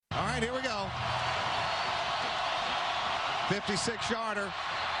point. Here we go. 56-yarder.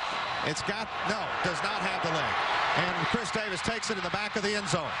 It's got, no, does not have the leg. And Chris Davis takes it in the back of the end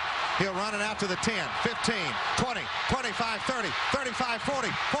zone. He'll run it out to the 10, 15, 20, 25, 30, 35, 40,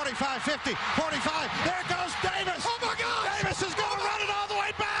 45, 50, 45. There goes Davis. Oh, my God. Davis is going to run it all the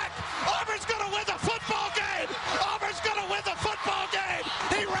way back. Auburn's going to win the football game. Auburn's going to win the football game.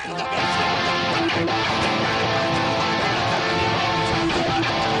 He ran the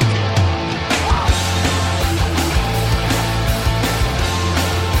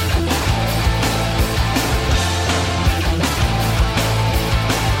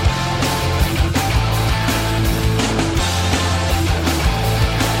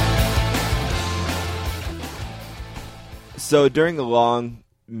So during the long,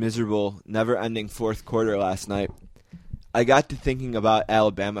 miserable, never-ending fourth quarter last night, I got to thinking about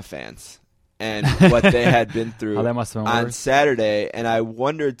Alabama fans and what they had been through on Saturday, and I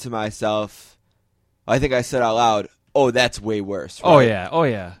wondered to myself, I think I said out loud, oh, that's way worse. Right? Oh,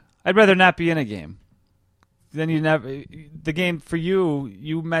 yeah. I'd rather not be in a game. Then the game for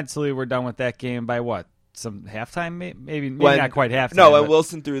you mentally were done with that game by what? Some halftime? Maybe not quite halftime. No, when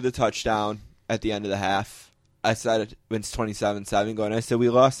Wilson threw the touchdown at the end of the half, I said it's 27-7 going. I said we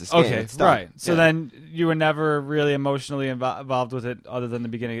lost this game. Okay, right. So then you were never really emotionally involved with it other than the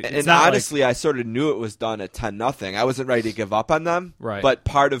beginning. And honestly, I sort of knew it was done at 10-0. I wasn't ready to give up on them. Right. But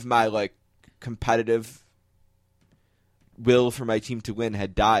part of my competitive will for my team to win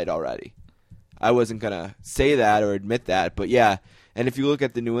had died already. I wasn't going to say that or admit that. But yeah, and if you look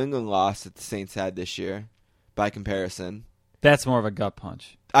at the New England loss that the Saints had this year, by comparison. That's more of a gut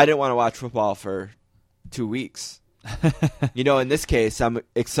punch. I didn't want to watch football for 2 weeks. In this case, I'm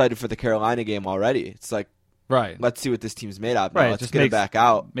excited for the Carolina game already. It's like, right, let's see what this team's made of. Right, let's get it back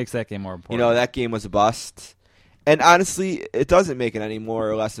out. Makes that game more important. That game was a bust. And honestly, it doesn't make it any more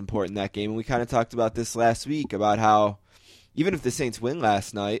or less important, that game. And we kind of talked about this last week, about how even if the Saints win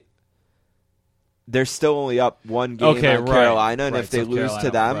last night, they're still only up one game on Carolina. And if they lose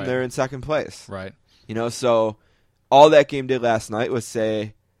to them, they're in second place. Right. So all that game did last night was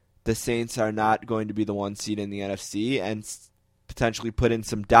say, the Saints are not going to be the one seed in the NFC and potentially put in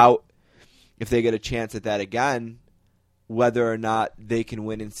some doubt if they get a chance at that again, whether or not they can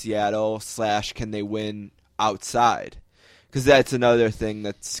win in Seattle / can they win outside. Because that's another thing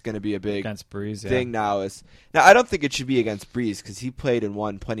that's going to be a big thing now. Now, I don't think it should be against Breeze because he played and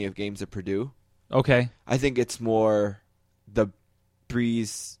won plenty of games at Purdue. Okay. I think it's more the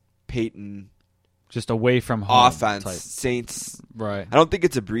Breeze, Peyton just away from home offense type. Saints. Right. I don't think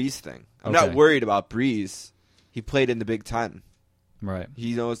it's a Breeze thing. I'm not worried about Breeze. He played in the Big Ten. Right.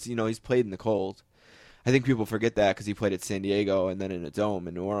 He knows, he's played in the cold. I think people forget that because he played at San Diego and then in a dome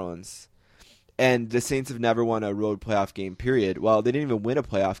in New Orleans. And the Saints have never won a road playoff game, period. Well, they didn't even win a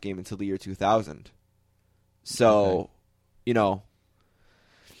playoff game until the year 2000. So,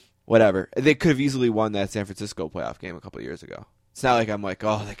 whatever. They could have easily won that San Francisco playoff game a couple of years ago. It's not like I'm like,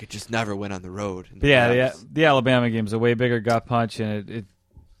 oh, they could just never win on the road. The Alabama game's a way bigger gut punch, and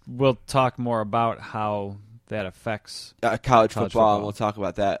we'll talk more about how that affects college football, and we'll talk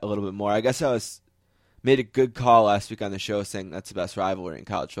about that a little bit more. I guess I made a good call last week on the show saying that's the best rivalry in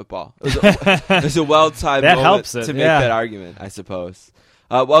college football. It was a well-timed moment to make that argument, I suppose.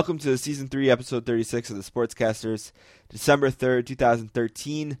 Welcome to Season 3, Episode 36 of the Sportscasters, December 3rd,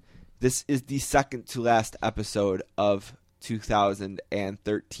 2013. This is the second to last episode of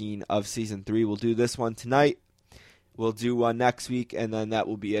 2013 of Season 3. We'll do this one tonight. We'll do one next week, and then that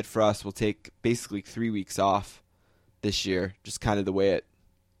will be it for us. We'll take basically 3 weeks off this year, just kind of the way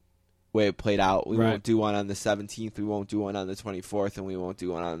it played out. We won't do one on the 17th, we won't do one on the 24th, and we won't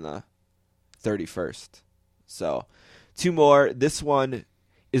do one on the 31st. So, 2 more. This one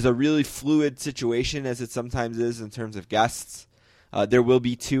is a really fluid situation, as it sometimes is in terms of guests. There will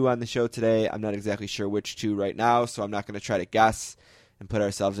be 2 on the show today. I'm not exactly sure which 2 right now, so I'm not going to try to guess and put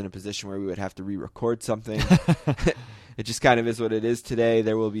ourselves in a position where we would have to re-record something. It just kind of is what it is today.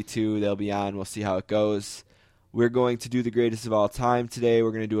 There will be 2. They'll be on. We'll see how it goes. We're going to do the greatest of all time today.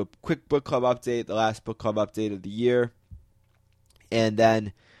 We're going to do a quick book club update, the last book club update of the year. And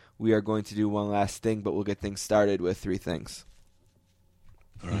then we are going to do one last thing, but we'll get things started with 3 things.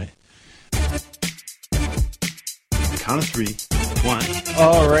 All right. Count of 3. 1.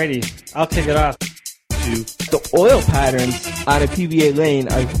 Alrighty. I'll kick it off. 2. The oil patterns on a PBA lane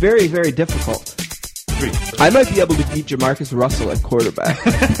are very, very difficult. 3. I might be able to beat Jamarcus Russell at quarterback.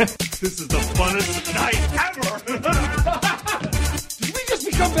 This is the funnest night ever! Did we just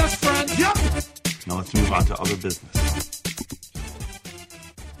become best friends? Yep! Now let's move on to other business.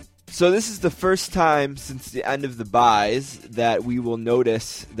 So this is the first time since the end of the buys that we will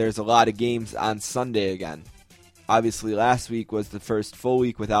notice there's a lot of games on Sunday again. Obviously, last week was the first full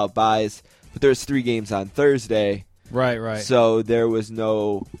week without buys, but there's 3 games on Thursday. Right. So there was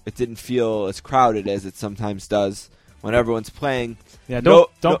it didn't feel as crowded as it sometimes does when everyone's playing. Yeah, don't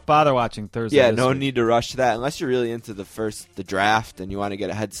bother watching Thursday. Yeah, no week. need to rush to that unless you're really into the draft and you want to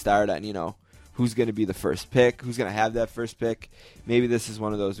get a head start on, who's going to be the first pick, who's going to have that first pick. Maybe this is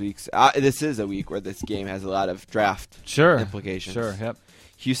one of those weeks. This is a week where this game has a lot of draft implications. Sure, yep.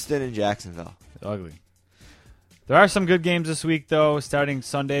 Houston and Jacksonville. Ugly. There are some good games this week, though. Starting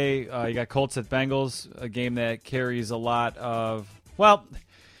Sunday, you got Colts at Bengals, a game that carries a lot of... Well,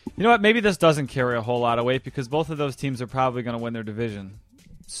 you know what? Maybe this doesn't carry a whole lot of weight because both of those teams are probably going to win their division.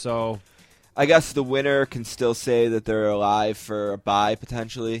 So... I guess the winner can still say that they're alive for a bye,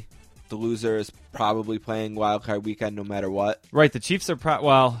 potentially. The loser is probably playing Wild Card Weekend no matter what. Right, the Chiefs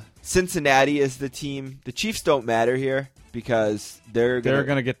are... Cincinnati is the team. The Chiefs don't matter here because they're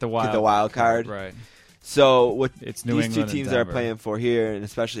going to get the wild card. Right. So what it's these England two teams and are Denver. playing for here, and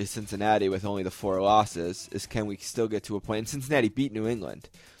especially Cincinnati with only the 4 losses, is can we still get to a point? And Cincinnati beat New England.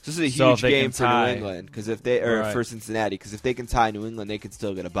 So this is a huge game for New England because for Cincinnati, because if they can tie New England, they can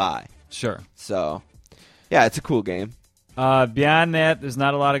still get a bye. Sure. So, yeah, it's a cool game. Beyond that, there's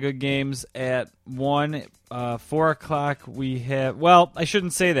not a lot of good games at 1. 4 o'clock, we have... Well, I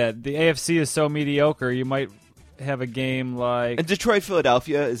shouldn't say that. The AFC is so mediocre, you might have a game like... And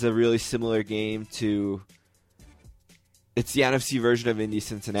Detroit-Philadelphia is a really similar game to... It's the NFC version of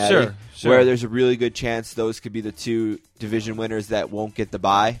Indy-Cincinnati, sure. where there's a really good chance those could be the 2 division winners that won't get the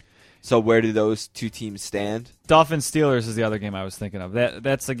bye. So where do those 2 teams stand? Dolphins-Steelers is the other game I was thinking of.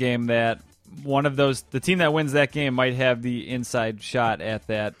 That's a game that one of those... The team that wins that game might have the inside shot at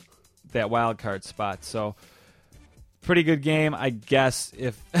that wild card spot. So pretty good game, I guess,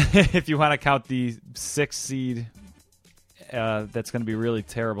 if if you want to count the 6th seed. That's going to be really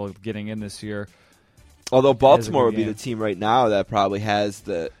terrible getting in this year. Although Baltimore would be the team right now that probably has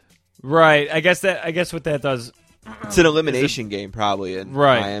the right. I guess what that does. It's an elimination game probably in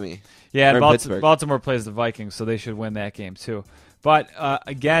Miami. Yeah, and Baltimore plays the Vikings, so they should win that game too. But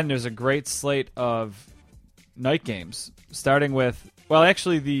again, there's a great slate of night games, starting with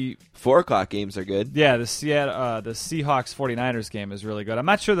actually the 4 o'clock games are good. Yeah, the Seahawks 49ers game is really good. I'm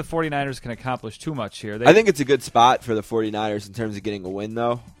not sure the 49ers can accomplish too much here. I think it's a good spot for the 49ers in terms of getting a win,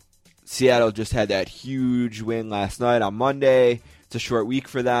 though. Seattle just had that huge win last night on Monday. It's a short week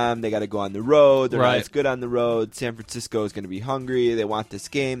for them. They got to go on the road. They're not as good on the road. San Francisco is going to be hungry. They want this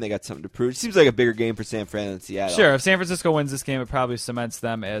game. They got something to prove. It seems like a bigger game for San Fran than Seattle. Sure, if San Francisco wins this game, it probably cements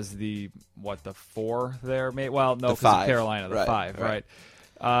them as the 4 there? Well, no, because Carolina, the 5,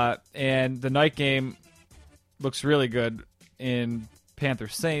 right? And the night game looks really good in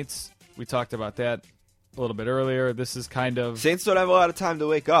Panthers-Saints. We talked about that a little bit earlier. This is kind of... Saints don't have a lot of time to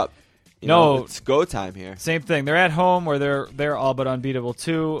wake up. It's go time here. Same thing. They're at home where they're all but unbeatable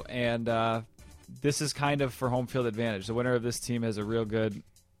too, and this is kind of for home field advantage. The winner of this team has a real good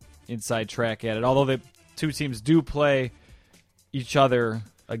inside track at it. Although the 2 teams do play each other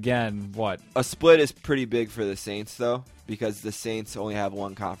again. A split is pretty big for the Saints though, because the Saints only have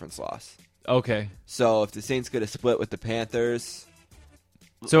 1 conference loss. Okay. So if the Saints get a split with the Panthers.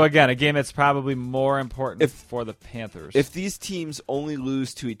 So again, a game that's probably more important for the Panthers. If these teams only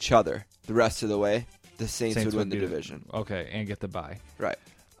lose to each other the rest of the way, the Saints would win the division. Okay, and get the bye. Right.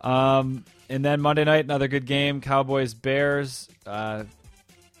 And then Monday night, another good game, Cowboys-Bears. I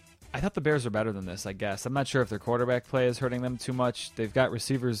thought the Bears were better than this, I guess. I'm not sure if their quarterback play is hurting them too much. They've got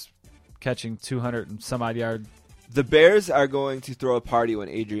receivers catching 200 and some odd yard. The Bears are going to throw a party when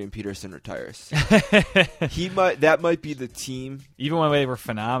Adrian Peterson retires. That might be the team. Even when they were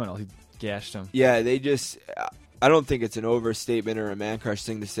phenomenal, he gashed them. Yeah, they just... I don't think it's an overstatement or a man-crush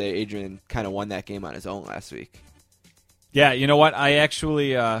thing to say Adrian kind of won that game on his own last week. Yeah, you know what? I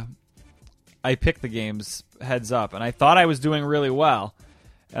actually I picked the games heads up, and I thought I was doing really well.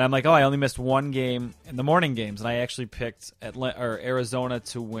 And I'm like, I only missed 1 game in the morning games, and I actually picked Arizona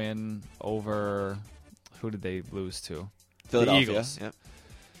to win over... Who did they lose to? Philadelphia. The Eagles. Yep.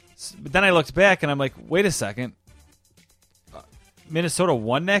 But then I looked back, and I'm like, wait a second. Minnesota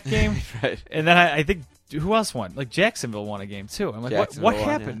won that game? Right. And then I think, who else won? Like Jacksonville won a game, too. I'm like, what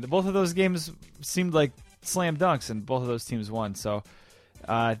happened? Yeah. Both of those games seemed like slam dunks, and both of those teams won. So,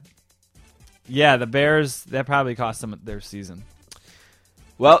 the Bears, that probably cost them their season.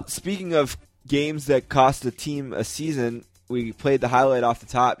 Well, speaking of games that cost a team a season... We played the highlight off the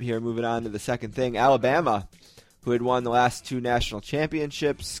top here, moving on to the second thing. Alabama, who had won the last 2 national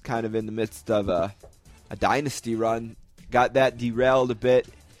championships, kind of in the midst of a dynasty run, got that derailed a bit.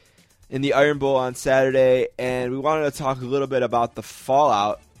 in the Iron Bowl on Saturday, and we wanted to talk a little bit about the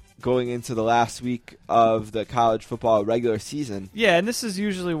fallout going into the last week of the college football regular season. Yeah, and this is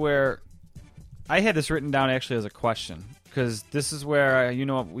usually where I had this written down actually as a question, because this is where,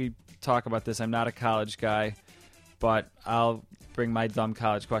 we talk about this. I'm not a college guy, but I'll bring my dumb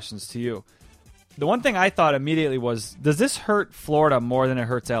college questions to you. The one thing I thought immediately was, does this hurt Florida more than it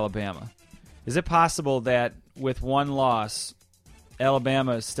hurts Alabama? Is it possible that with one loss,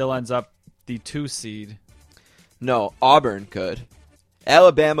 Alabama still ends up the 2 seed? No, Auburn could.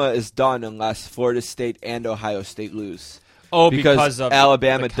 Alabama is done unless Florida State and Ohio State lose. Oh, because of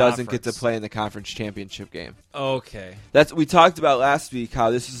Alabama the doesn't get to conference. play in the conference championship game. Okay. We talked about last week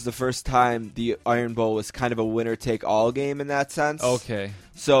how this is the first time the Iron Bowl was kind of a winner-take-all game in that sense. Okay.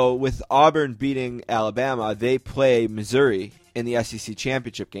 So with Auburn beating Alabama, they play Missouri in the SEC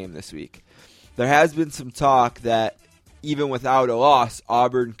championship game this week. There has been some talk that even without a loss,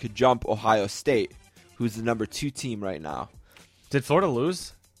 Auburn could jump Ohio State, who's the number 2 team right now. Did Florida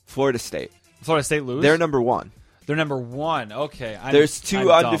lose? Florida State. Florida State lose? They're number 1. They're number 1. Okay. There's 2 I'm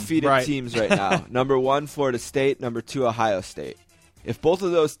dumb. undefeated Right. teams right now. Number 1, Florida State. Number 2, Ohio State. If both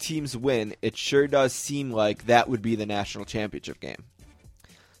of those teams win, it sure does seem like that would be the national championship game.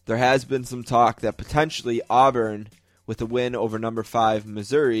 There has been some talk that potentially Auburn, with a win over number 5,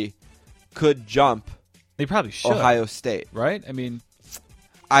 Missouri, could jump They probably should. Ohio State. Right? I mean,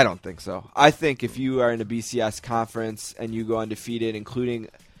 I don't think so. I think if you are in a BCS conference and you go undefeated, including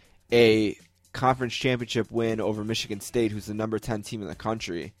a conference championship win over Michigan State, who's the number 10 team in the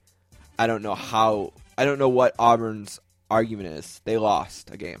country, I don't know what Auburn's argument is. They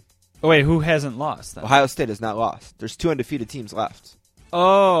lost a game. oh wait, who hasn't lost then? Ohio State has not lost. There's 2 undefeated teams left.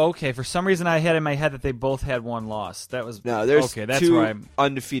 Oh, okay. For some reason I had in my head that they both had 1 loss. That was No, there's okay, that's 2 where I'm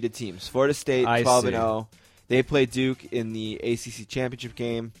undefeated teams. Florida State, I 12-0. They play Duke in the ACC championship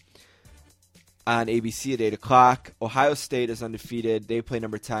game on ABC at 8 o'clock. Ohio State is undefeated. They play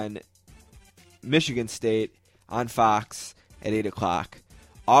number 10, Michigan State, on Fox at 8 o'clock.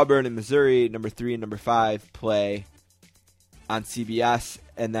 Auburn and Missouri, number 3 and number 5, play on CBS.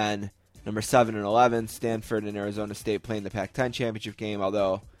 And then number 7 and 11, Stanford and Arizona State play in the Pac-10 championship game,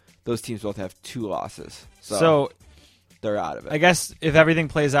 although those teams both have 2 losses. So they're out of it. I guess if everything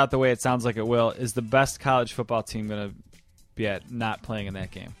plays out the way it sounds like it will, is the best college football team going to be at not playing in that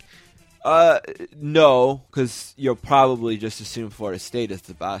game? No, because you'll probably just assume Florida State is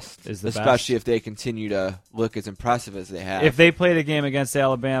the best. Especially if they continue to look as impressive as they have. If they played a game against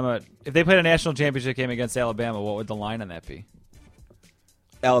Alabama, if they played a national championship game against Alabama, what would the line on that be?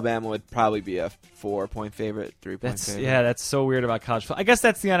 Alabama would probably be a 4-point favorite, 3-point favorite. Yeah, that's so weird about college football. I guess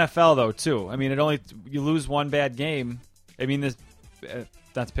that's the NFL though too. I mean, you lose one bad game. I mean,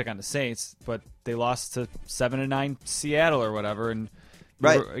 not to pick on the Saints, but they lost to 7-9 Seattle or whatever, and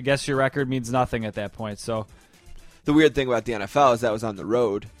right. I guess your record means nothing at that point. So the weird thing about the NFL is that was on the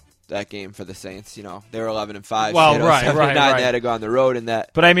road. That game for the Saints, they were 11-5. Well, Seattle right. 7-9. They had to go on the road in that.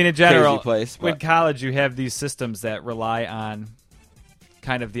 But I mean, in general, crazy place. in college, you have these systems that rely on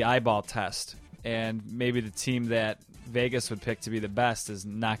kind of the eyeball test, and maybe the team that Vegas would pick to be the best is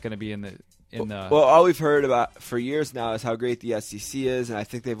not going to be in the. Well, all we've heard about for years now is how great the SEC is, and I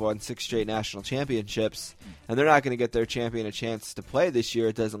think they've won 6 straight national championships, and they're not going to get their champion a chance to play this year,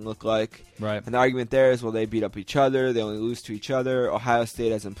 it doesn't look like. Right. And the argument there is, well, they beat up each other, they only lose to each other, Ohio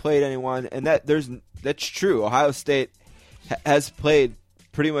State hasn't played anyone, and that's true. Ohio State has played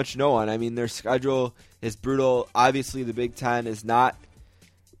pretty much no one. I mean, their schedule is brutal. Obviously, the Big Ten is not –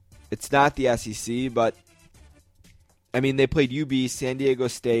 it's not the SEC, but, I mean, they played UB, San Diego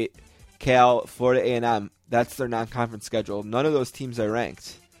State, Cal, Florida A&M. That's their non-conference schedule. None of those teams are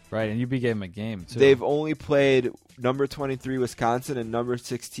ranked. Right, and UB gave them a game, too. They've only played number 23 Wisconsin and number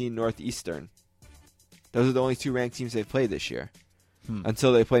 16 Northeastern. Those are the only 2 ranked teams they've played this year.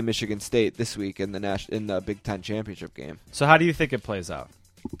 Until they play Michigan State this week in the Big Ten championship game. So how do you think it plays out?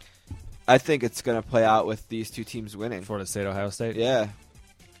 I think it's going to play out with these 2 teams winning. Florida State, Ohio State? Yeah.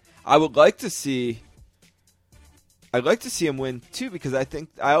 I would like to see... I'd like to see him win, too, because I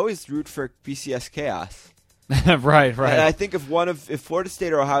always root for BCS chaos. right. And I think if Florida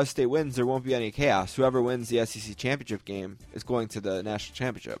State or Ohio State wins, there won't be any chaos. Whoever wins the SEC championship game is going to the national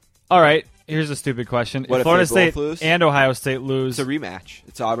championship. All right, here's a stupid question. What if if Florida they both State lose? and Ohio State lose... It's a rematch.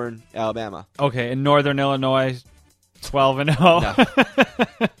 It's Auburn, Alabama. Okay, in Northern Illinois,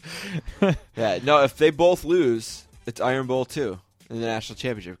 12-0. Yeah, no, if they both lose, it's Iron Bowl 2 in the national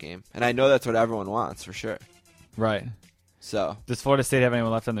championship game. And I know that's what everyone wants, for sure. Right. So, Does Florida State have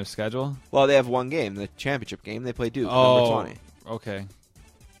anyone left on their schedule? well, they have one game, the championship game. They play Duke, Oh, number 20. okay.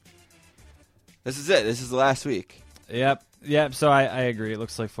 This is it. This is the last week. Yep. Yeah, so I agree. It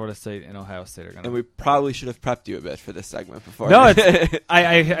looks like Florida State and Ohio State are going to. And we probably should have prepped you a bit for this segment before. No,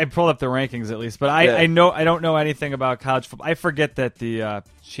 I pulled up the rankings at least, but Yeah. I don't know anything about college football. I forget that the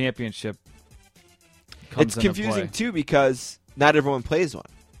championship comes It's into confusing play. too because not everyone plays one.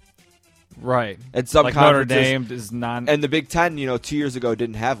 Right. And some like Notre conferences, Dame is non. and the Big Ten, 2 years ago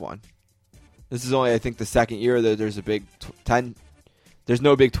didn't have one. This is only, I think, the second year that there's a Big 10. There's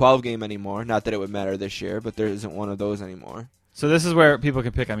no Big 12 game anymore. Not that it would matter this year, but there isn't one of those anymore. So this is where people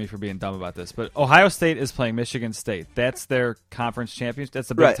can pick on me for being dumb about this. But Ohio State is playing Michigan State. That's their conference championship. That's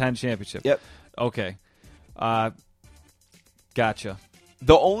the Big Right. Ten championship. Yep. Okay. Gotcha.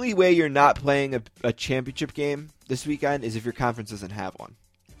 The only way you're not playing a championship game this weekend is if your conference doesn't have one.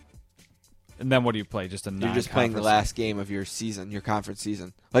 And then what do you play? Just a non-conference? You're just playing the last game of your season, your conference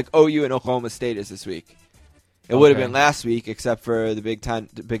season. Like OU and Oklahoma State is this week. It would have Okay. been last week, except for the Big 10.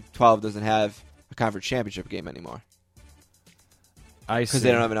 The Big 12 doesn't have a conference championship game anymore I see. because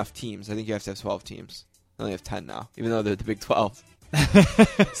they don't have enough teams. I think you have to have 12 teams. They only have 10 now, even though they're the Big 12.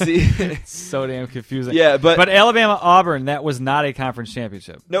 See, It's so damn confusing. yeah, but Alabama Auburn, that was not a conference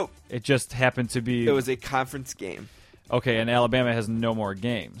championship. nope, It just happened to be it was a conference game. okay. And Alabama has no more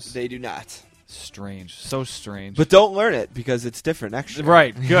games. They do not. Strange. So strange. But don't learn it because it's different next year.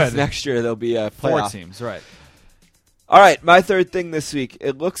 Right, good. Next year there'll be a four playoff. teams. Right. All right, my third thing this week.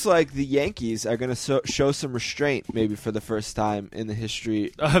 It looks like the Yankees are going to show some restraint, maybe for the first time in the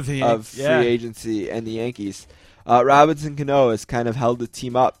history Of the of free agency and the Yankees. Robinson Cano has kind of held the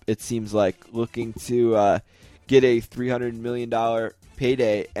team up, it seems like, looking to get a $300 million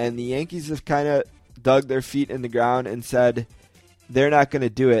payday. And the Yankees have kind of dug their feet in the ground and said they're not going to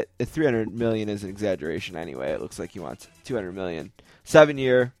do it. $300 million is an exaggeration anyway. It looks like he wants $200 million.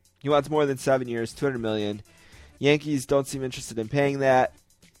 7-year. He wants more than 7 years, $200 million. Yankees don't seem interested in paying that.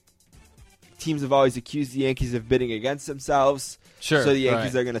 Teams have always accused the Yankees of bidding against themselves. Sure. So the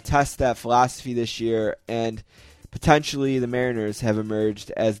Yankees are going to test that philosophy this year, and potentially the Mariners have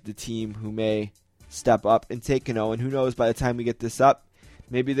emerged as the team who may step up and take Cano. And who knows, by the time we get this up,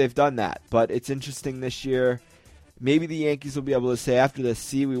 maybe they've done that. But it's interesting this year. Maybe the Yankees will be able to say after this,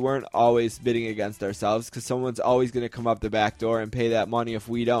 see, we weren't always bidding against ourselves because someone's always going to come up the back door and pay that money if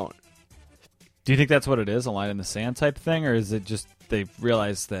we don't. Do you think that's what it is, a line in the sand type thing, or is it just they've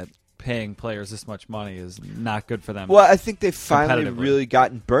realized that paying players this much money is not good for them? Well, I think they've finally Competitively. really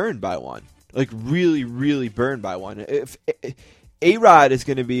gotten burned by one. Like, really, really burned by one. If A-Rod is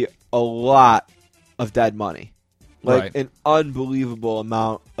going to be a lot of dead money. Like, Right. an unbelievable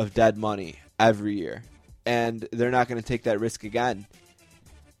amount of dead money every year. And they're not going to take that risk again.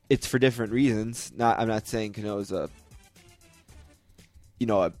 It's for different reasons. I'm not saying Cano's a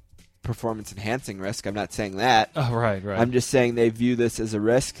performance-enhancing risk. I'm not saying that. Oh, right. I'm just saying they view this as a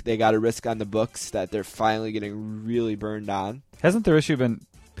risk. They got a risk on the books that they're finally getting really burned on. Hasn't their issue been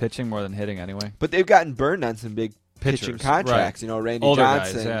pitching more than hitting anyway? But they've gotten burned on some big pitching Pitchers, contracts. Randy Older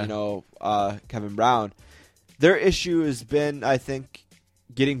guys, Johnson, yeah. Kevin Brown. Their issue has been, I think,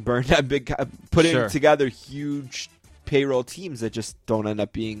 getting burned on putting Sure. together huge payroll teams that just don't end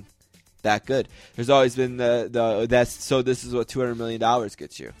up being that good. There's always been so this is what $200 million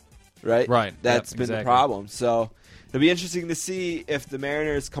gets you. Right? Right. That's Yep, been the exactly. problem. So it'll be interesting to see if the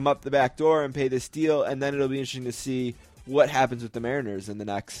Mariners come up the back door and pay this deal, and then it'll be interesting to see what happens with the Mariners in the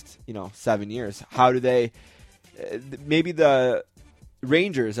next, 7 years. How do they maybe the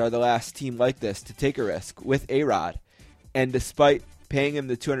Rangers are the last team like this to take a risk with A-Rod. And despite paying him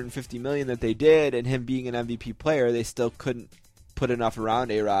the $250 million that they did and him being an MVP player, they still couldn't put enough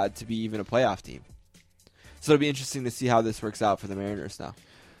around A-Rod to be even a playoff team. So it'll be interesting to see how this works out for the Mariners now.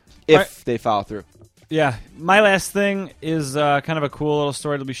 If Right. they follow through. Yeah. My last thing is kind of a cool little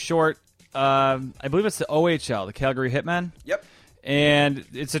story. It'll be short. I believe it's the OHL, the Calgary Hitmen. Yep. And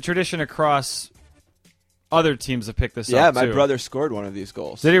it's a tradition across other teams have picked this Yeah, up, my too. brother scored one of these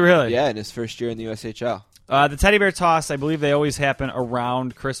goals. Did he really? Yeah, in his first year in the USHL. The teddy bear toss, I believe they always happen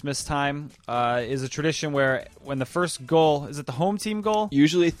around Christmas time, is a tradition where when the first goal, is it the home team goal?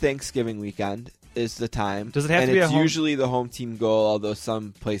 Usually Thanksgiving weekend is the time. Does it have and to be it's a home- usually the home team goal, although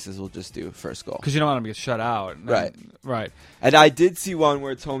some places will just do first goal. Because you don't want them to get shut out. Right. Right. And I did see one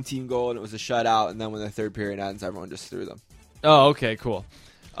where it's home team goal and it was a shutout, and then when the third period ends, everyone just threw them. Oh, okay, cool.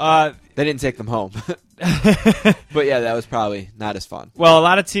 They didn't take them home. But yeah, that was probably not as fun. Well, a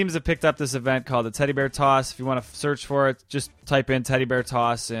lot of teams have picked up this event called the Teddy Bear Toss. If you want to search for it, just type in Teddy Bear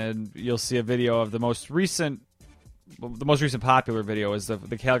Toss, and you'll see a video of the most recent popular video is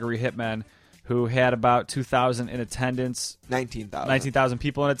the Calgary Hitmen, who had about 2,000 in attendance, 19,000. 19,000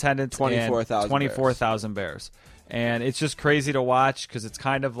 people in attendance, 24,000 and 24,000 bears. And it's just crazy to watch because it's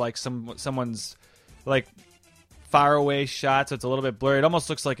kind of like someone's like far away shot, so it's a little bit blurry. It almost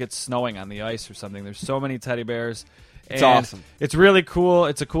looks like it's snowing on the ice or something. There's so many teddy bears. It's awesome. It's really cool.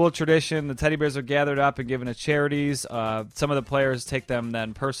 It's a cool tradition. The teddy bears are gathered up and given to charities. Some of the players take them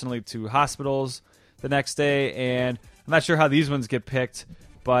then personally to hospitals the next day, and I'm not sure how these ones get picked,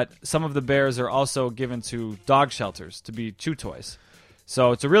 but some of the bears are also given to dog shelters to be chew toys.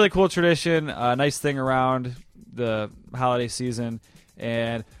 So it's a really cool tradition, a nice thing around the holiday season,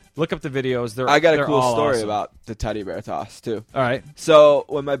 and look up the videos. I got a they're cool all story awesome. about the teddy bear toss, too. All right. So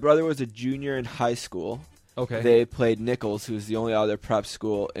when my brother was a junior in high school, Okay. they played Nichols, who's the only other prep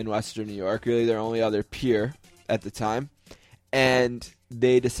school in Western New York, really their only other peer at the time, and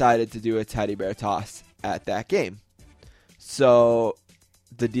they decided to do a teddy bear toss at that game. So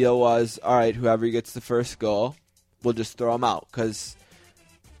the deal was, all right, whoever gets the first goal, we'll just throw them out, because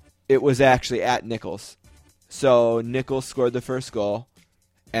it was actually at Nichols. So Nichols scored the first goal,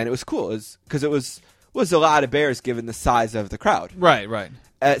 and it was cool, because it was a lot of bears given the size of the crowd. Right.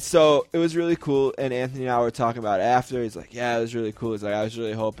 So it was really cool, and Anthony and I were talking about it after. He's like, yeah, it was really cool. He's like, I was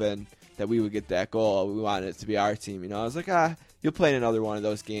really hoping that we would get that goal. We wanted it to be our team, I was like, you'll play in another one of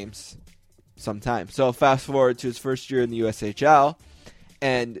those games sometime. So fast forward to his first year in the USHL,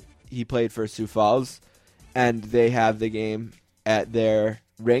 and he played for Sioux Falls, and they have the game at their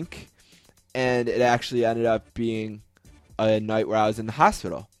rink, and it actually ended up being a night where I was in the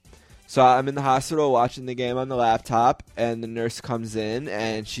hospital. So I'm in the hospital watching the game on the laptop, and the nurse comes in,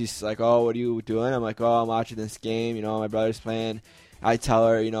 and she's like, oh, what are you doing? I'm like, oh, I'm watching this game. My brother's playing. I tell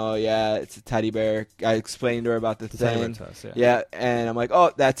her, yeah, it's a teddy bear. I explained to her about the thing. Toss, yeah, and I'm like,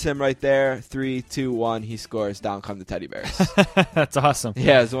 oh, that's him right there. 3, 2, 1, he scores. Down come the teddy bears. That's awesome.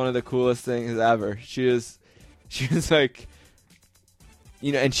 Yeah, it's one of the coolest things ever. She was like,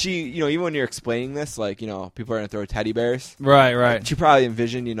 and she, even when you're explaining this, like, people are going to throw teddy bears. Right. She probably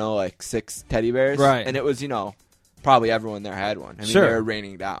envisioned, like 6 teddy bears. Right. And it was, probably everyone there had one. I mean, Sure. they were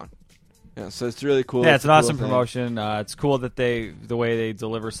raining down. So it's really cool. Yeah, it's an a cool awesome thing. promotion. It's cool that the way they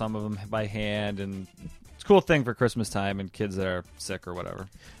deliver some of them by hand, and it's a cool thing for Christmas time and kids that are sick or whatever.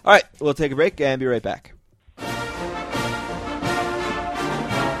 All right, we'll take a break and be right back.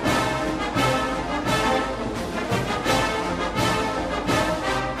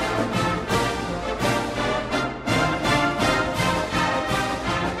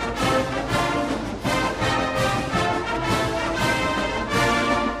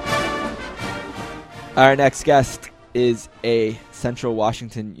 Our next guest is a Central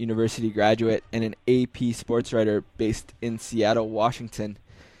Washington University graduate and an AP sports writer based in Seattle, Washington.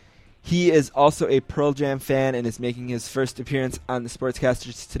 He is also a Pearl Jam fan and is making his first appearance on the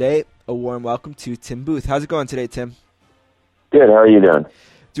Sportscasters today. A warm welcome to Tim Booth. How's it going today, Tim? Good. How are you doing?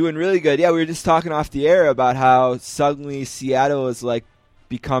 Doing really good. Yeah, we were just talking off the air about how suddenly Seattle has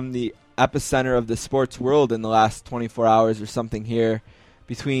become the epicenter of the sports world in the last 24 hours or something here.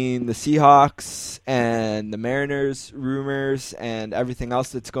 Between the Seahawks and the Mariners rumors and everything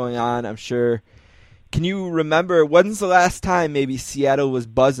else that's going on, I'm sure. Can you remember, when's the last time maybe Seattle was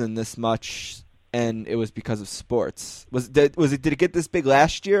buzzing this much and it was because of sports? Did it get this big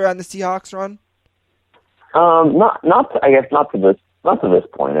last year on the Seahawks run? Not to this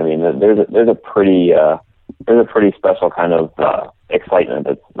point. I mean, there's a pretty special kind of excitement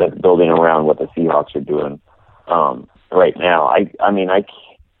that's building around what the Seahawks are doing. Right now, I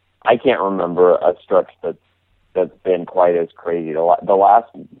can't remember a stretch that's been quite as crazy. The last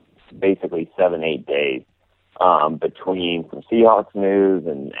basically 7-8 days between some Seahawks news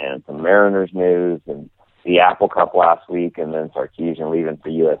and some Mariners news and the Apple Cup last week, and then Sarkisian leaving for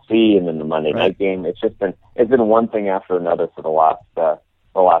USC, and then the Monday night game. It's been one thing after another for the last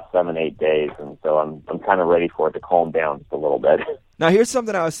 7-8 days, and so I'm kind of ready for it to calm down just a little bit. Now, here's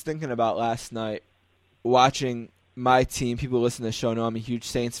something I was thinking about last night, watching my team. People who listen to the show know I'm a huge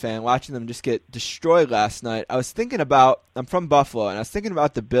Saints fan. Watching them just get destroyed last night, I was thinking about, I'm from Buffalo, and I was thinking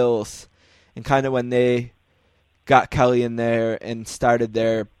about the Bills and kind of when they got Kelly in there and started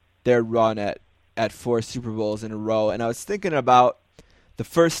their run at 4 Super Bowls in a row. And I was thinking about the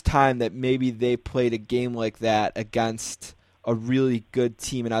first time that maybe they played a game like that against a really good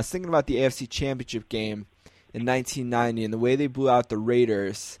team. And I was thinking about the AFC Championship game in 1990 and the way they blew out the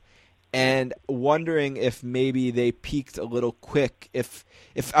Raiders, and wondering if maybe they peaked a little quick.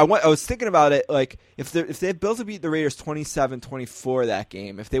 I was thinking about it, like if they had Bills to beat the Raiders 27-24 that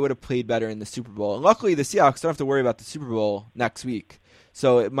game, if they would have played better in the Super Bowl. And luckily, the Seahawks don't have to worry about the Super Bowl next week,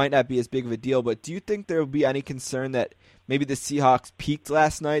 so it might not be as big of a deal. But do you think there will be any concern that maybe the Seahawks peaked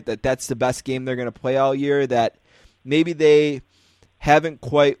last night, that that's the best game they're going to play all year, that maybe they haven't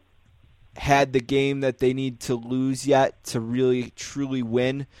quite had the game that they need to lose yet to really truly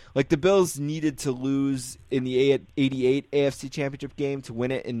win. Like the Bills needed to lose in the 88 AFC Championship game to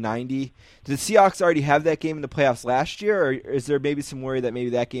win it in 90. Did the Seahawks already have that game in the playoffs last year, or is there maybe some worry that maybe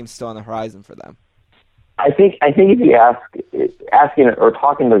that game's still on the horizon for them? I think if you asking or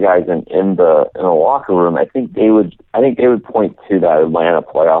talking to the guys in the locker room, I think they would point to that Atlanta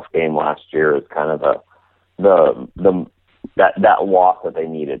playoff game last year as kind of that loss that they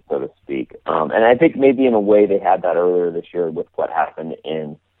needed, so to speak. And I think maybe in a way they had that earlier this year with what happened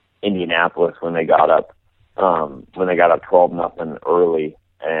in Indianapolis when they got up 12-0 early,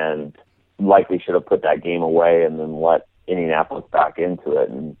 and likely should have put that game away and then let Indianapolis back into it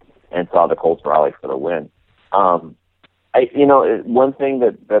and saw the Colts rally for the win. One thing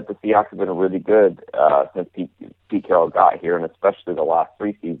that the Seahawks have been really good since Pete Carroll got here, and especially the last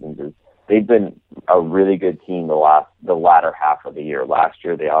 3 seasons, is they've been a really good team the latter half of the year. Last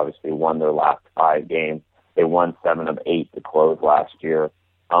year, they obviously won their last 5 games. They won 7 of 8 to close last year.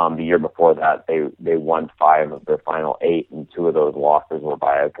 The year before that, they won 5 of their final 8, and 2 of those losses were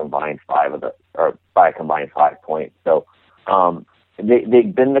by a combined 5 points. So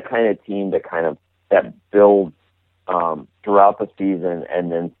they've been the kind of team that builds throughout the season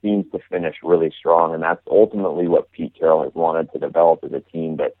and then seems to finish really strong, and that's ultimately what Pete Carroll has wanted to develop as a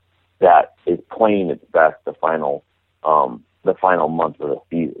team that is playing its best the final month of the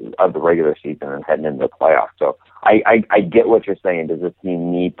season, of the regular season, and heading into the playoffs. So I get what you're saying. Does this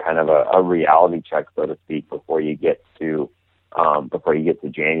team need kind of a reality check, so to speak, before you get to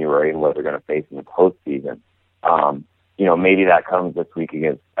January and what they're going to face in the postseason? Maybe that comes this week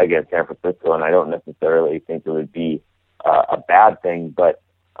against San Francisco, and I don't necessarily think it would be a bad thing, but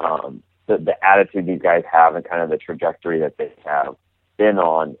the attitude these guys have and kind of the trajectory that they have been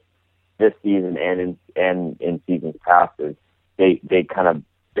on this season and in seasons past is they kind of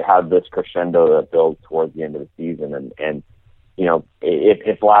have this crescendo that builds towards the end of the season, and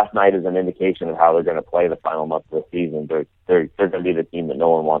if last night is an indication of how they're going to play the final month of the season, they're going to be the team that no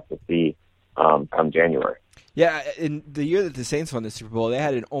one wants to see come January. Yeah, in the year that the Saints won the Super Bowl, they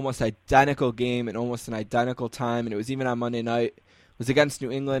had an almost identical game and almost an identical time, and it was even on Monday night. It was against New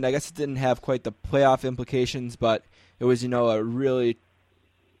England. I guess it didn't have quite the playoff implications, but it was, a really,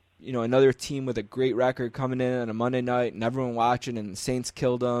 another team with a great record coming in on a Monday night and everyone watching, and the Saints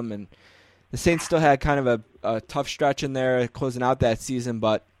killed them. And the Saints still had kind of a tough stretch in there closing out that season,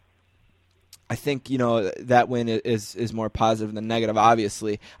 but I think, that win is more positive than negative,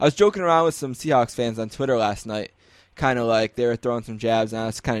 obviously. I was joking around with some Seahawks fans on Twitter last night, kind of like they were throwing some jabs, and I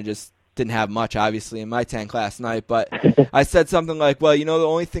was kind of just didn't have much, obviously, in my tank last night. But I said something like, well, the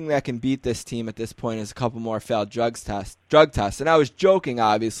only thing that can beat this team at this point is a couple more failed drug tests. And I was joking,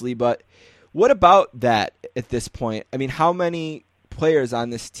 obviously, but what about that at this point? I mean, how many players on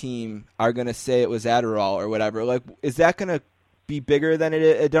this team are going to say it was Adderall or whatever? Like, is that going to be bigger than it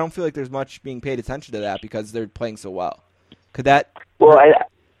is? I don't feel like there's much being paid attention to that because they're playing so well. Could that? Well,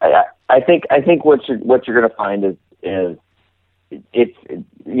 I think what you're going to find is it's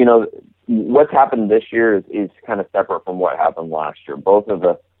what's happened this year is kind of separate from what happened last year. Both of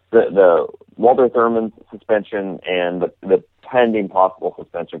the Walter Thurman suspension and the pending possible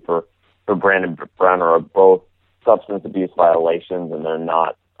suspension for Brandon Browner are both substance abuse violations, and they're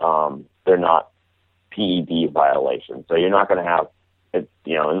not PED violations. So you're not going to have,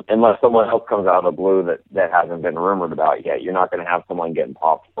 unless someone else comes out of the blue that hasn't been rumored about yet, you're not going to have someone getting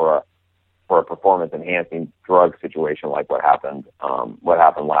popped for a performance enhancing drug situation like what happened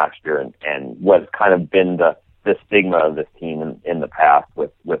last year, and what's kind of been the stigma of this team in the past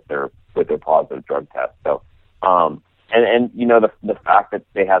with their positive drug tests. So the fact that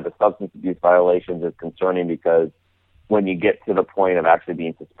they had the substance abuse violations is concerning, because when you get to the point of actually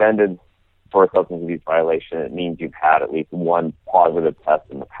being suspended for a substance abuse violation, it means you've had at least one positive test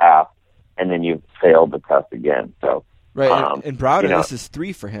in the past, and then you've failed the test again. So right, and Browder, this is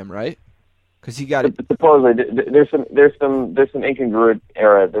 3 for him, right? Because he got it. Supposedly, there's some incongruent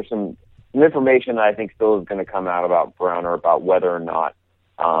error. There's some information that I think still is going to come out about Browner about whether or not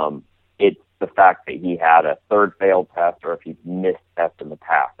it's the fact that he had a 3rd failed test or if he's missed tests in the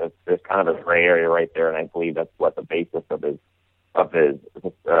past. There's kind of a gray area right there, and I believe that's what the basis of his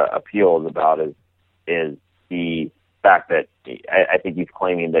appeal is about. Is the fact that I think he's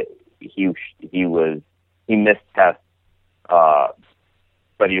claiming that he missed tests,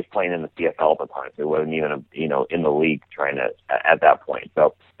 but he was playing in the CFL at the time, so he wasn't even in the league trying to at that point.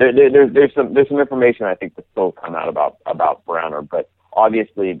 So there's some information I think that still come out about Browner, but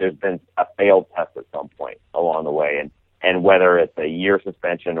obviously there's been a failed test at some point along the way, and whether it's a year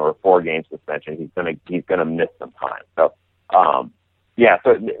suspension or a 4-game suspension, he's gonna miss some time. So Yeah,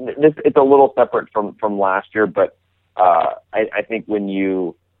 so it's a little separate from last year, but I think when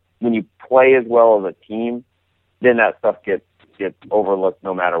you play as well as a team, then that stuff gets overlooked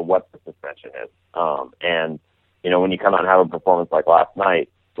no matter what the suspension is. And when you come out and have a performance like last night,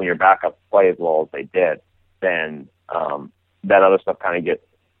 when your backups play as well as they did, then that other stuff kind of gets.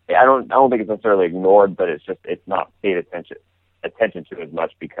 I don't think it's necessarily ignored, but it's not paid attention to as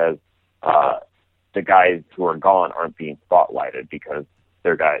much because the guys who are gone aren't being spotlighted because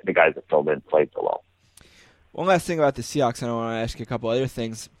the guys that filled in played so well. One last thing about the Seahawks, and I want to ask you a couple other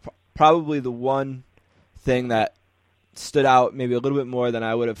things. Probably the one thing that stood out maybe a little bit more than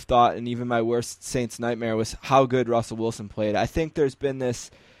I would have thought, and even my worst Saints nightmare, was how good Russell Wilson played. I think there's been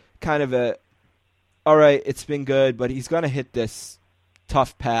this kind of all right, it's been good, but he's going to hit this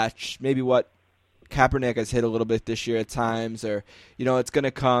tough patch, maybe what Kaepernick has hit a little bit this year at times, or, it's going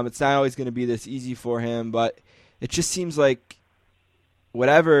to come. It's not always going to be this easy for him, but it just seems like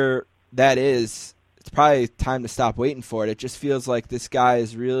whatever that is, it's probably time to stop waiting for it. It just feels like this guy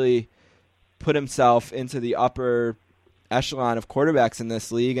has really put himself into the upper echelon of quarterbacks in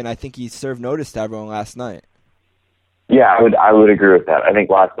this league, and I think he served notice to everyone last night. Yeah, I would agree with that. I think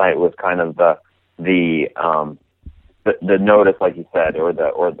last night was kind of the notice, like you said, or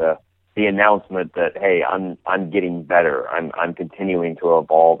the announcement that, hey, I'm getting better. I'm continuing to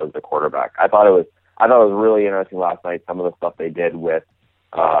evolve as a quarterback. I thought it was really interesting last night, some of the stuff they did with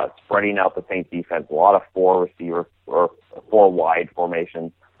spreading out the Saints defense, a lot of four receiver or four wide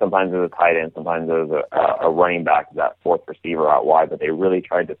formations. Sometimes there's a tight end, sometimes there's a running back, that fourth receiver out wide, but they really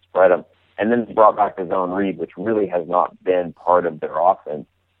tried to spread them. And then they brought back the zone read, which really has not been part of their offense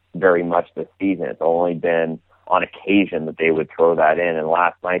very much this season. It's only been on occasion that they would throw that in. And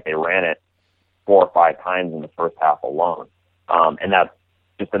last night they ran it 4 or 5 times in the first half alone. And that's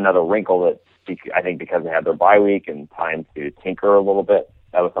just another wrinkle that I think because they had their bye week and time to tinker a little bit,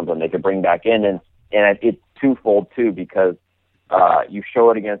 that was something they could bring back in. And it's twofold too, because you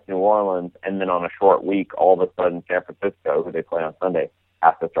show it against New Orleans, and then on a short week, all of a sudden San Francisco, who they play on Sunday,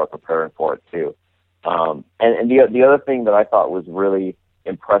 has to start preparing for it too. And the other thing that I thought was really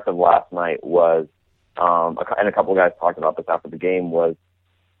impressive last night was, and a couple of guys talked about this after the game, was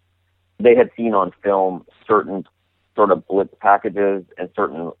they had seen on film certain sort of blitz packages and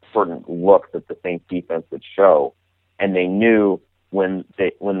certain looks that the Saints defense would show, and they knew when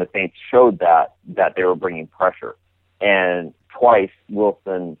the Saints showed that they were bringing pressure. And twice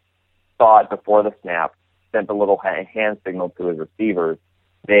Wilson saw it before the snap, sent a little hand signal to his receivers.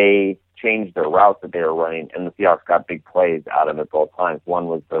 They changed their routes that they were running, and the Seahawks got big plays out of it both times. One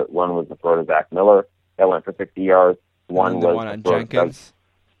was the throw to Zach Miller that went for 60 yards. One was the one on Jenkins.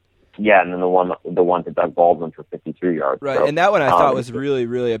 Yeah, and then the one to Doug Baldwin for 52 yards. Right, so, and that one I thought was really,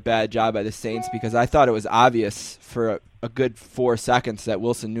 really a bad job by the Saints, because I thought it was obvious for a good 4 seconds that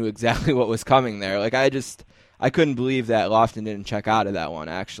Wilson knew exactly what was coming there. Like, I couldn't believe that Lofton didn't check out of that one,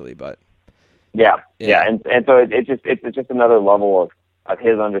 actually. But yeah. And so it's just another level of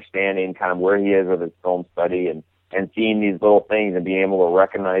his understanding, kind of where he is with his film study, and seeing these little things and being able to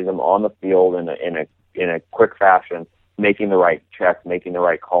recognize them on the field in a quick fashion, making the right checks, making the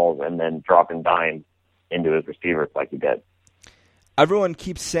right calls, and then dropping dimes into his receivers like he did. Everyone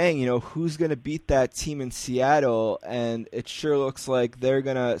keeps saying, who's going to beat that team in Seattle, and it sure looks like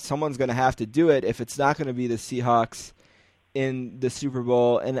someone's going to have to do it if it's not going to be the Seahawks in the Super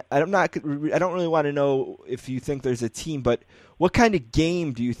Bowl. And I don't really want to know if you think there's a team, but what kind of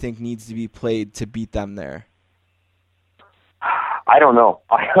game do you think needs to be played to beat them there? I don't know.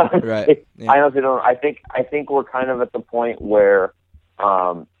 I honestly don't. I think we're kind of at the point where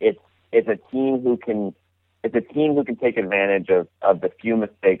it's a team who can take advantage of the few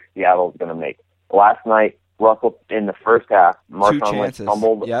mistakes Seattle's going to make. Last night, Russell in the first half, Marshawn Lynch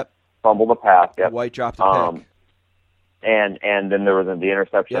fumbled a pass. Yep. White dropped a pick. And then there was the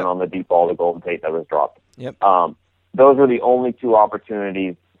interception on the deep ball to Golden Tate that was dropped. Yep. Those were the only 2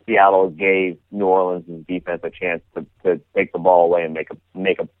 opportunities Seattle gave New Orleans' defense a chance to take the ball away and make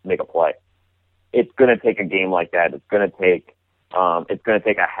a play. It's going to take a game like that. It's going to take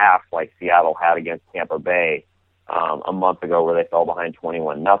a half like Seattle had against Tampa Bay a month ago, where they fell behind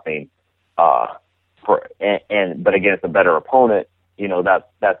 21-0. But again, it's a better opponent.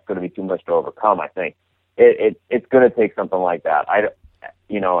 That's going to be too much to overcome. I think it's going to take something like that.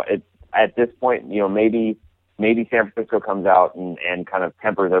 At this point, maybe San Francisco comes out and kind of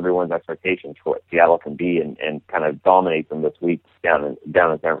tempers everyone's expectations for what Seattle can be and kind of dominates them this week down in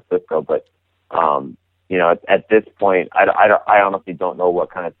San Francisco. But at this point, I honestly don't know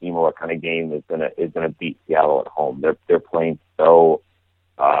what kind of team or what kind of game is gonna beat Seattle at home. They're playing so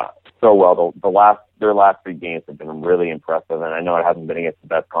so well. Their last 3 games have been really impressive, and I know it hasn't been against the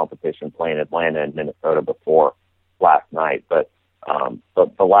best competition playing Atlanta and Minnesota before last night, but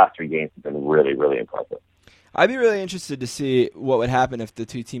the last 3 games have been really, really impressive. I'd be really interested to see what would happen if the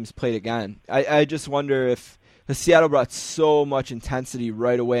two teams played again. I just wonder if the Seattle brought so much intensity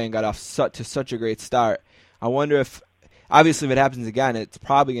right away and got off to such a great start. I wonder if, obviously, if it happens again, it's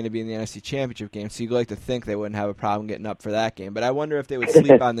probably going to be in the NFC Championship game, so you'd like to think they wouldn't have a problem getting up for that game. But I wonder if they would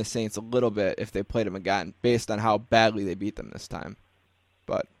sleep on the Saints a little bit if they played them again, based on how badly they beat them this time.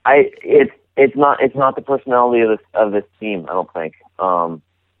 But it's not the personality of this team, I don't think.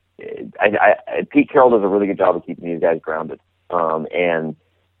 Pete Carroll does a really good job of keeping these guys grounded, and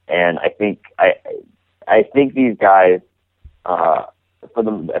I think these guys, for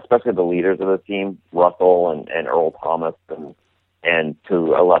them, especially the leaders of the team, Russell and Earl Thomas, and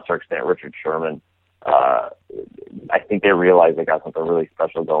to a lesser extent Richard Sherman, I think they realize they got something really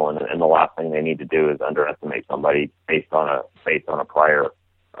special going, and the last thing they need to do is underestimate somebody based on a prior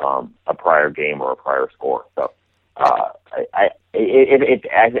game or a prior score. So.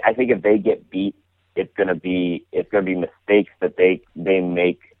 I think if they get beat, it's gonna be mistakes that they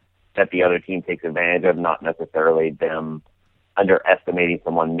make that the other team takes advantage of, not necessarily them underestimating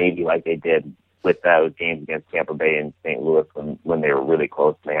someone, maybe like they did with those games against Tampa Bay and St. Louis when they were really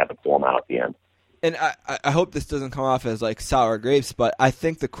close and they had to pull them out at the end. And I hope this doesn't come off as like sour grapes, but I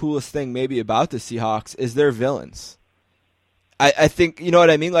think the coolest thing maybe about the Seahawks is their villains. I think, you know what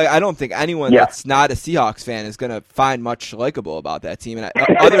I mean? Like, I don't think anyone that's not a Seahawks fan is going to find much likable about that team, and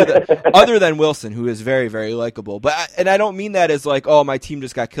other than Wilson, who is very, very likable. But I don't mean that as like, oh, my team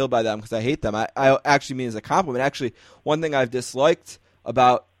just got killed by them because I hate them. I actually mean as a compliment. Actually, one thing I've disliked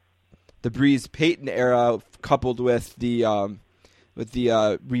about the Breeze-Payton era, coupled with the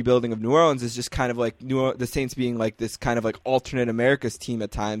rebuilding of New Orleans, is just kind of like the Saints being like this kind of like alternate America's team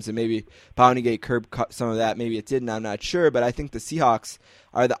at times, and maybe Bountygate curb cut some of that. Maybe it didn't. I'm not sure, but I think the Seahawks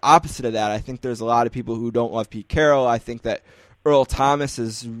are the opposite of that. I think there's a lot of people who don't love Pete Carroll. I think that Earl Thomas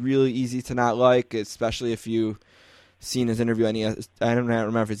is really easy to not like, especially if you seen his interview on I don't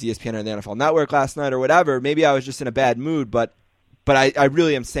remember if it's ESPN or the NFL Network last night or whatever. Maybe I was just in a bad mood, but I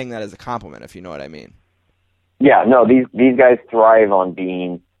really am saying that as a compliment, if you know what I mean. Yeah, no, these guys thrive on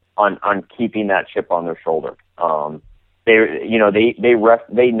being on keeping that chip on their shoulder.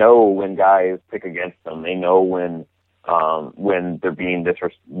 They know when guys pick against them. They know when they're being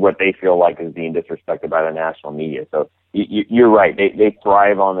what they feel like is being disrespected by the national media. So you're right. They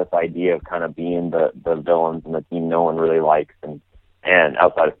thrive on this idea of kind of being the villains and the team no one really likes, and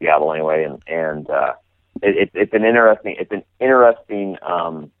outside of Seattle anyway. And it's an interesting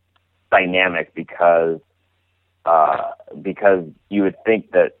dynamic because you would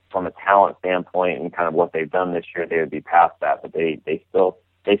think that from a talent standpoint and kind of what they've done this year, they would be past that, but they still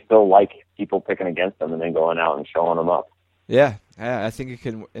like people picking against them and then going out and showing them up. Yeah, I think it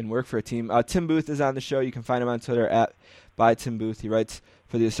can work for a team. Tim Booth is on the show. You can find him on Twitter @ByTimBooth. He writes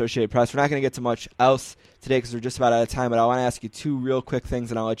for the Associated Press. We're not going to get to much else today because we're just about out of time, but I want to ask you 2 real quick things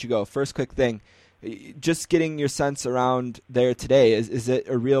and I'll let you go. First quick thing, just getting your sense around there today, is it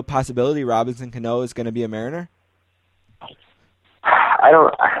a real possibility Robinson Cano is going to be a Mariner? I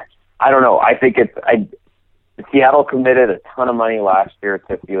don't know. I think Seattle committed a ton of money last year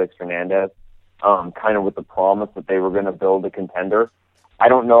to Felix Hernandez, kind of with the promise that they were going to build a contender. I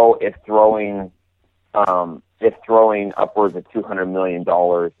don't know if throwing upwards of $200 million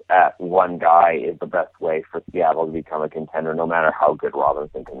at one guy is the best way for Seattle to become a contender, no matter how good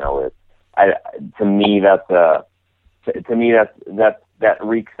Robinson Cano is. To me, that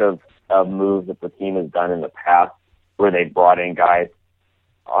reeks of moves that the team has done in the past, where they brought in guys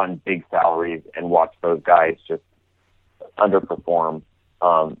on big salaries and watched those guys just underperform,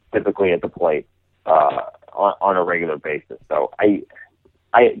 typically at the plate on a regular basis. So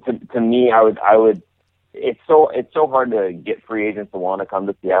to me, I would. It's so hard to get free agents to want to come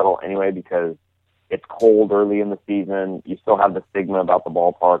to Seattle anyway because it's cold early in the season. You still have the stigma about the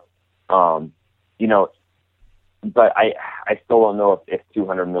ballpark, But I still don't know if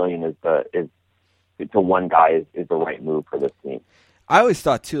 $200 million is to one guy is the right move for this team. I always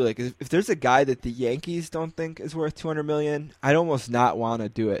thought too, like if there's a guy that the Yankees don't think is worth $200 million, I'd almost not want to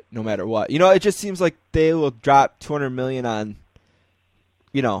do it, no matter what. It just seems like they will drop $200 million on,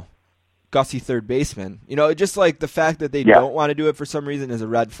 gutsy third baseman. Just like the fact that they don't want to do it for some reason is a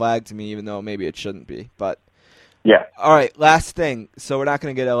red flag to me, even though maybe it shouldn't be. But yeah. All right, last thing. So we're not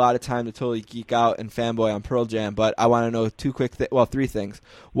going to get a lot of time to totally geek out and fanboy on Pearl Jam, but I want to know 3 things.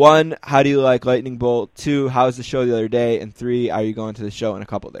 1, how do you like Lightning Bolt? 2, how was the show the other day? And 3, are you going to the show in a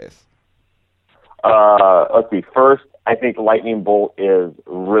couple days? Let's see. First, I think Lightning Bolt is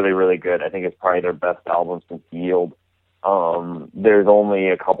really, really good. I think it's probably their best album since Yield. There's only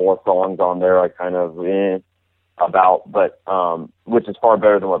a couple of songs on there I kind of about, but which is far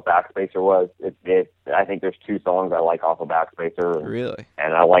better than what Backspacer was. I think there's 2 songs I like off of Backspacer. Really?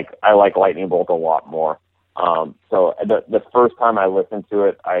 And I like Lightning Bolt a lot more. So the first time I listened to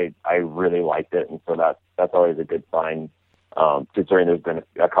it, I really liked it, and so that's always a good sign. Considering there's been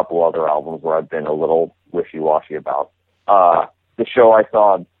a couple other albums where I've been a little wishy-washy about. The show I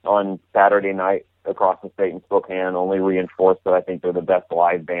saw on Saturday night across the state in Spokane only reinforced that I think they're the best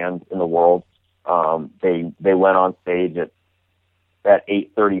live band in the world. They went on stage at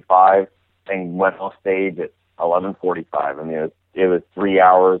 8:35 and went off stage at 11:45. I mean, it was 3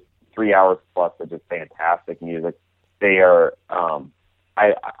 hours plus of just fantastic music. They are,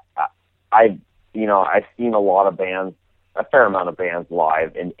 I've seen a fair amount of bands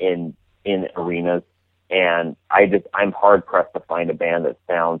live in arenas, and I'm hard pressed to find a band that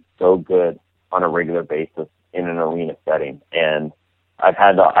sounds so good on a regular basis in an arena setting. And I've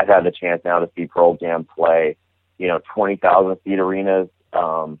had the chance now to see Pearl Jam play, 20,000 seat arenas.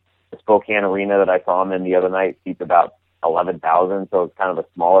 The Spokane arena that I saw them in the other night seats about 11,000, so it's kind of a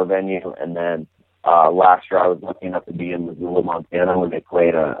smaller venue. And then last year I was lucky enough to be in Missoula, Montana, when they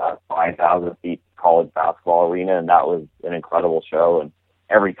played a 5,000 seat college basketball arena, and that was an incredible show. And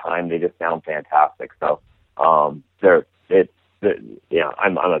every time they just sound fantastic. So I'm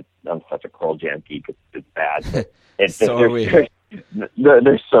such a Pearl Jam geek. It's bad. So are we.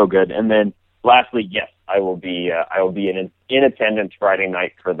 They're so good. And then lastly, yes, I will be in attendance Friday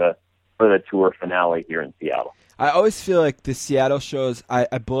night for the tour finale here in Seattle. I always feel like the Seattle shows,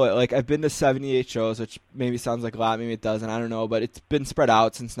 I blow it. Like, I've been to 78 shows, which maybe sounds like a lot, maybe it doesn't, I don't know, but it's been spread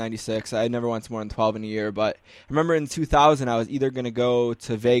out since 96. I never went to more than 12 in a year, but I remember in 2000 I was either going to go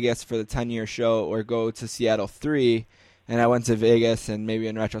to Vegas for the 10-year show or go to Seattle 3, and I went to Vegas, and maybe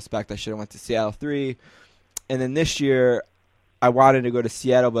in retrospect I should have went to Seattle 3. And then this year I wanted to go to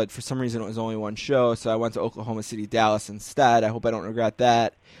Seattle, but for some reason it was only one show, so I went to Oklahoma City, Dallas instead. I hope I don't regret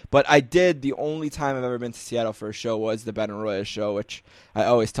that. But I did, the only time I've ever been to Seattle for a show was the Ben and Roya show, which I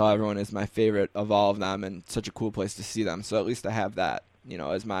always tell everyone is my favorite of all of them, and such a cool place to see them. So at least I have that,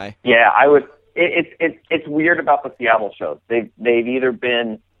 as my... Yeah, I would... It's weird about the Seattle shows. They've either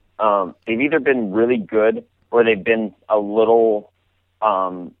been really good, or they've been a little...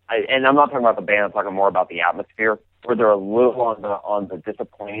 and I'm not talking about the band, I'm talking more about the atmosphere, where they're a little on the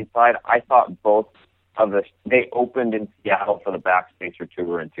disappointing side. I thought both of they opened in Seattle for the Backspacer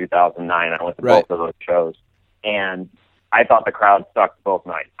tour in 2009. I went to both of those shows, and I thought the crowd sucked both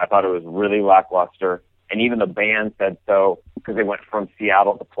nights. I thought it was really lackluster, and even the band said so, because they went from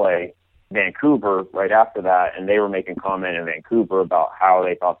Seattle to play Vancouver right after that, and they were making comment in Vancouver about how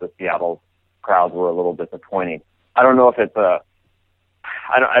they thought the Seattle crowds were a little disappointing. I don't know if it's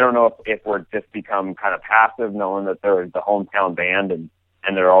I don't know if we're just become kind of passive, knowing that they're the hometown band and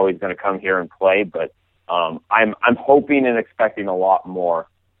they're always going to come here and play. But I'm hoping and expecting a lot more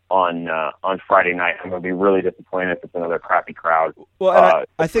on Friday night. I'm going to be really disappointed if it's another crappy crowd. Well, and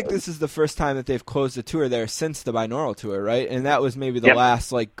I think this is the first time that they've closed the tour there since the binaural tour, right? And that was maybe the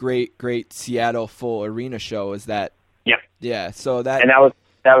last great Seattle full arena show. Is that? Yep. Yeah. So that was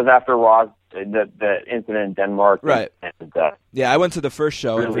after Roz. The incident in Denmark. Right. And, I went to the first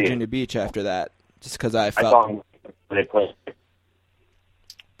show in really Virginia Beach after that, just because I felt... I saw them when they played.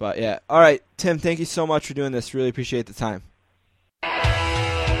 But, yeah. All right, Tim, thank you so much for doing this. Really appreciate the time. Try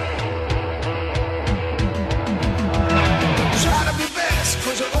to be best,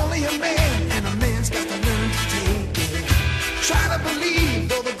 'cause you're only a man, and a man's got to learn to take it. Try to believe,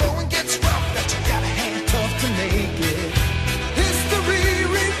 though the going gets rough, that you got a hand tough to make it. History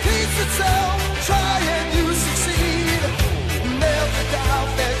repeats itself, try and you succeed. Never doubt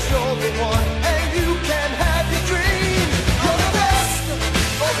that you're the one, and you can have your dream. You're the best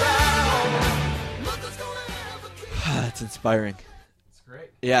around. Nothing's gonna ever keep. That's inspiring. That's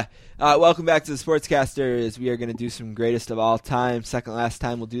great. Yeah. Welcome back to the Sportscasters. We are going to do some greatest of all time. Second last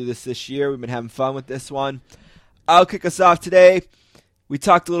time we'll do this year. We've been having fun with this one. I'll kick us off today. We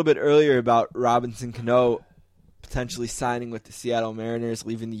talked a little bit earlier about Robinson Cano potentially signing with the Seattle Mariners,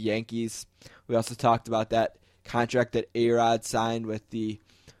 leaving the Yankees. We also talked about that contract that A-Rod signed with the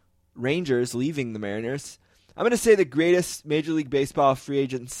Rangers, leaving the Mariners. I'm going to say the greatest Major League Baseball free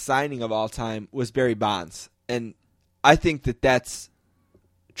agent signing of all time was Barry Bonds. And I think that that's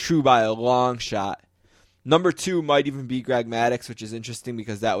true by a long shot. Number 2 might even be Greg Maddux, which is interesting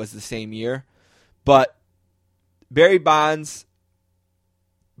because that was the same year. But Barry Bonds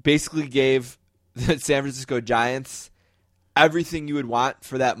basically gave the San Francisco Giants everything you would want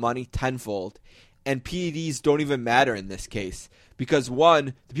for that money tenfold. and PEDs don't even matter in this case. Because,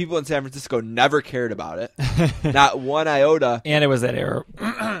 one, the people in San Francisco never cared about it. Not one iota. And it was that era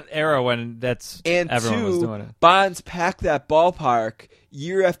when everyone was doing it. Bonds packed that ballpark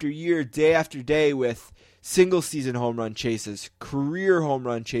year after year, day after day with single-season home run chases, career home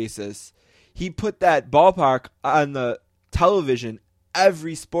run chases. He put that ballpark on the television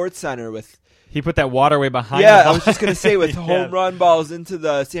every sports center with. He put that waterway behind. Yeah, I was just gonna say with home run balls into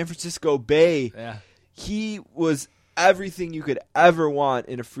the San Francisco Bay. Yeah, he was everything you could ever want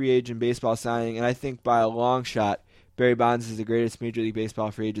in a free agent baseball signing, and I think by a long shot, Barry Bonds is the greatest Major League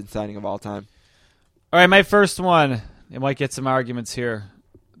Baseball free agent signing of all time. All right, my first one. It might get some arguments here.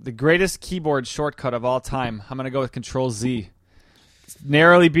 The greatest keyboard shortcut of all time. I'm going to go with Control-Z.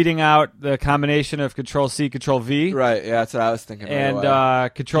 Narrowly beating out the combination of Control-C, Control-V. Right, yeah, that's what I was thinking. And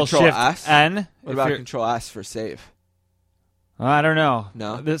Control-Shift-N. What about Control-S for save? I don't know.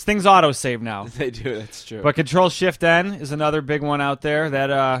 No? This thing's auto-save now. They do, that's true. But Control-Shift-N is another big one out there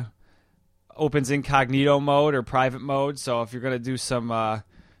that opens incognito mode or private mode. So if you're going to do some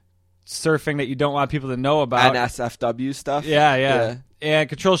surfing that you don't want people to know about. NSFW stuff? Yeah. And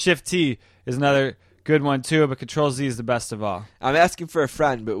Control-Shift-T is another good one too, but Control-Z is the best of all. I'm asking for a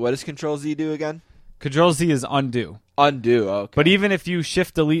friend, but what does Control-Z do again? Control-Z is undo. Undo, okay. But even if you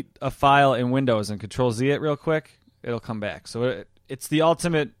Shift-Delete a file in Windows and Control-Z it real quick, it'll come back. So it's the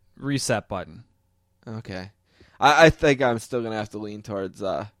ultimate reset button. Okay. I think I'm still going to have to lean towards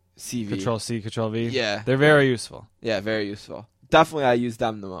CV. Control-C, Control-V? Yeah. They're very useful. Yeah, very useful. Definitely I use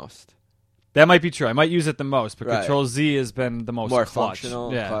them the most. That might be true. I might use it the most, but Right. Control-Z has been the most more clutch.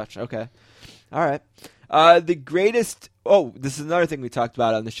 Functional. Yeah. Clutch. Okay. All right. The greatest. Oh, this is another thing we talked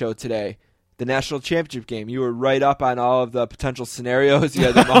about on the show today. The national championship game. You were right up on all of the potential scenarios. You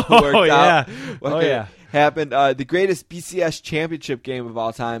had them all worked out. Yeah. Happened. The greatest BCS championship game of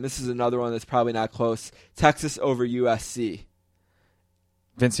all time. This is another one that's probably not close. Texas over USC.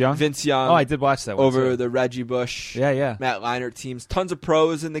 Vince Young? Vince Young. Oh, I did watch that one over too. the Reggie Bush. Yeah. Matt Leinart teams. Tons of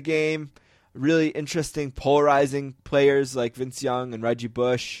pros in the game. Really interesting, polarizing players like Vince Young and Reggie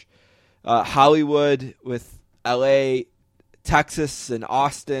Bush. Hollywood with LA, Texas, and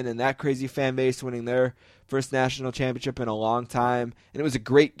Austin, and that crazy fan base winning their first national championship in a long time. And it was a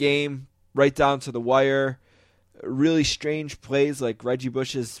great game, right down to the wire. Really strange plays like Reggie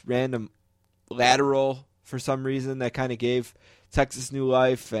Bush's random lateral for some reason that kind of gave Texas new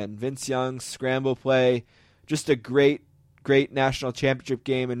life, and Vince Young's scramble play. Just a great national championship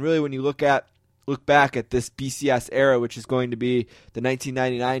game. And really, when you look back at this BCS era, which is going to be the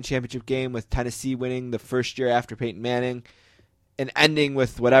 1999 championship game with Tennessee winning the first year after Peyton Manning and ending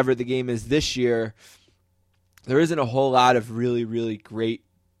with whatever the game is this year, there isn't a whole lot of really, really great,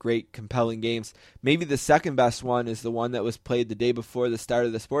 compelling games. Maybe the second best one is the one that was played the day before the start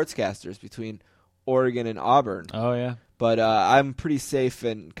of the Sportscasters between Oregon and Auburn. Oh, yeah. But I'm pretty safe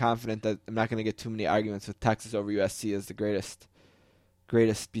and confident that I'm not going to get too many arguments with Texas over USC as the greatest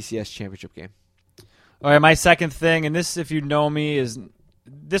BCS championship game. All right, my second thing, and this, if you know me, is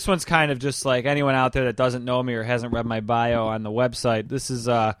this one's kind of just like anyone out there that doesn't know me or hasn't read my bio on the website. This is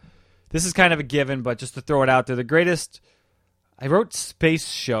kind of a given, but just to throw it out there, the greatest. I wrote space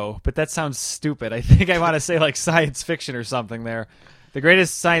show, but that sounds stupid. I think I want to say like science fiction or something there. The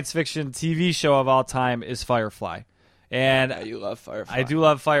greatest science fiction TV show of all time is Firefly. And you love Firefly. I do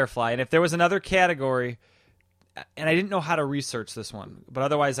love Firefly. And if there was another category, and I didn't know how to research this one, but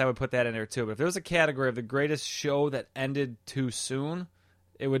otherwise I would put that in there too. But if there was a category of the greatest show that ended too soon,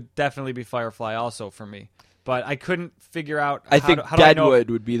 it would definitely be Firefly also for me. But I couldn't figure out I think Deadwood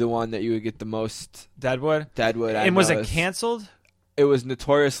would be the one that you would get the most. Deadwood? And was it canceled? It was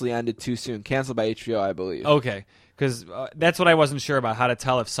notoriously ended too soon. Canceled by HBO, I believe. Okay. Because that's what I wasn't sure about, how to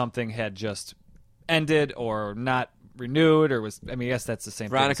tell if something had just ended or not renewed, or was. I mean, I guess that's the same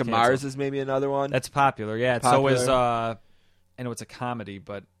Veronica thing. Mars is maybe another one. That's popular, yeah. Popular. So is I know it's a comedy,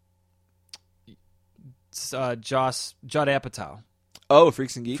 but it's, Judd Apatow. Oh,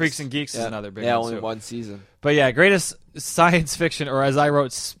 Freaks and Geeks. Freaks and Geeks is another big one. Yeah, only too. one season. But yeah, greatest science fiction, or as I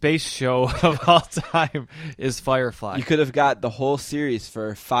wrote, space show of all time is Firefly. You could have got the whole series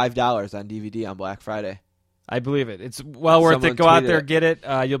for $5 on DVD on Black Friday. I believe it. It's well worth Someone it. Go out tweeted there, it. get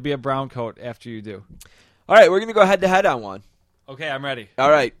it. You'll be a brown coat after you do. All right, we're going to go head-to-head on one. Okay, I'm ready.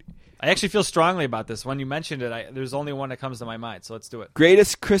 All right. I actually feel strongly about this. When you mentioned it, there's only one that comes to my mind, so let's do it.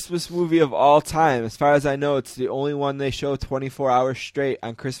 Greatest Christmas movie of all time. As far as I know, it's the only one they show 24 hours straight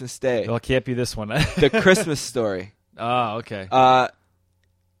on Christmas Day. Well, it can't be this one. The Christmas Story. Oh, okay.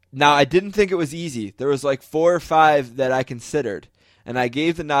 Now, I didn't think it was easy. There was like 4 or 5 that I considered, and I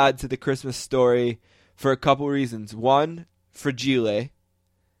gave the nod to The Christmas Story for a couple reasons. One, Fragile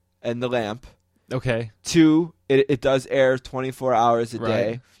and the lamp. Okay. 2, it does air 24 hours a Right.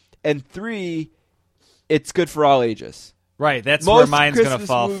 day. And 3, it's good for all ages. Right. That's Most where mine's going to Christmas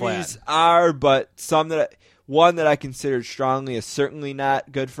fall movies flat. are, but one that I considered strongly is certainly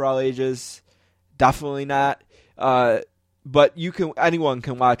not good for all ages. Definitely not. But anyone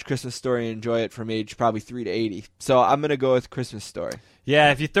can watch Christmas Story and enjoy it from age probably 3 to 80. So I'm going to go with Christmas Story.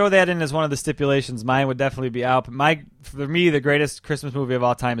 Yeah, if you throw that in as one of the stipulations, mine would definitely be out. But for me, the greatest Christmas movie of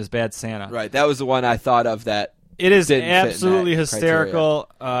all time is Bad Santa. Right. That was the one I thought of that. It is didn't fit in absolutely that hysterical.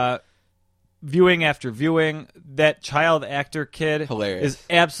 Viewing after viewing, that child actor kid Hilarious. is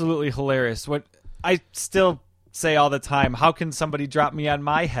absolutely hilarious. What I still say all the time, how can somebody drop me on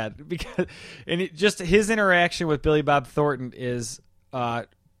my head? Because just his interaction with Billy Bob Thornton is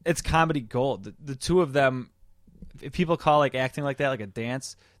it's comedy gold. The two of them, if people call like acting like that like a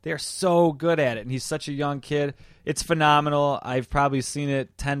dance, they are so good at it. And he's such a young kid. It's phenomenal. I've probably seen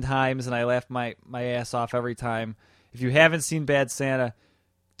it 10 times, and I laugh my ass off every time. If you haven't seen Bad Santa,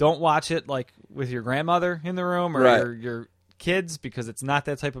 don't watch it like with your grandmother in the room or Right. your kids, because it's not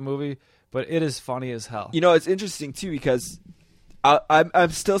that type of movie. But it is funny as hell. It's interesting, too, because I'm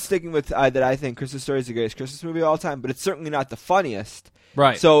still sticking with that I think Christmas Story is the greatest Christmas movie of all time, but it's certainly not the funniest.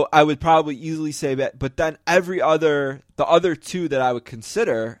 Right. So I would probably easily say that. But then the other two that I would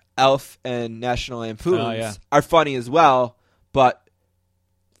consider, Elf and National Lampoons, are funny as well, but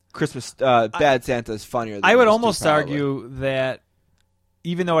Bad Santa is funnier than I would those two, almost probably. argue that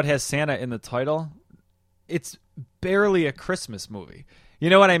even though it has Santa in the title, it's barely a Christmas movie. You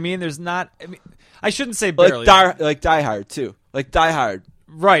know what I mean? I shouldn't say barely. Like Die Hard, too. Like Die Hard.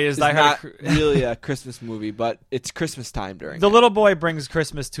 Right, is It's Die not Hard really a Christmas movie, but it's Christmas time during The it. little boy brings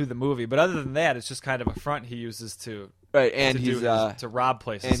Christmas to the movie, but other than that, it's just kind of a front he uses to Right, and to rob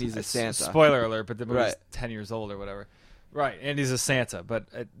places. and he's a It's- Santa. Spoiler alert, but the movie's Right. 10 years old or whatever. Right, and he's a Santa, but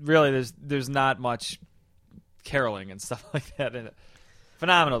really there's not much caroling and stuff like that in it.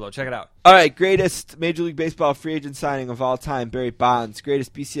 Phenomenal, though. Check it out. All right, greatest Major League Baseball free agent signing of all time, Barry Bonds.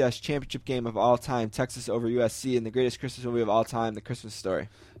 Greatest BCS championship game of all time, Texas over USC. And the greatest Christmas movie of all time, The Christmas Story.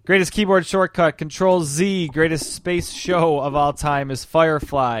 Greatest keyboard shortcut, Control-Z. Greatest space show of all time is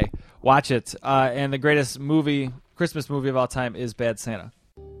Firefly. Watch it. And the greatest Christmas movie of all time is Bad Santa.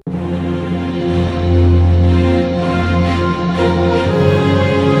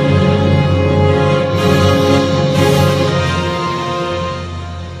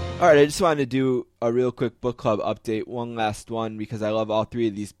 All right, I just wanted to do a real quick book club update, one last one, because I love all three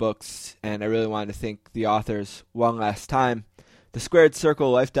of these books, and I really wanted to thank the authors one last time. The Squared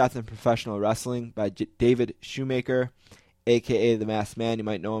Circle, Life, Death, and Professional Wrestling by David Shoemaker, a.k.a. The Masked Man. You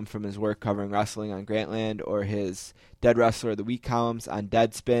might know him from his work covering wrestling on Grantland or his Dead Wrestler of the Week columns on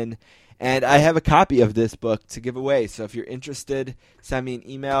Deadspin. And I have a copy of this book to give away, so if you're interested, send me an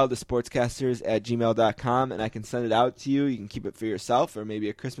email to sportscasters@gmail.com, and I can send it out to you. You can keep it for yourself or maybe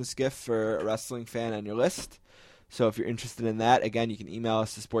a Christmas gift for a wrestling fan on your list. So if you're interested in that, again, you can email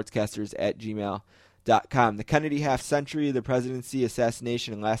us to sportscasters@gmail.com. The Kennedy Half Century, The Presidency,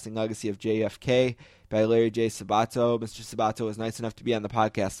 Assassination, and Lasting Legacy of JFK by Larry J. Sabato. Mr. Sabato was nice enough to be on the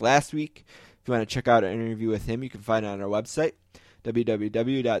podcast last week. If you want to check out an interview with him, you can find it on our website,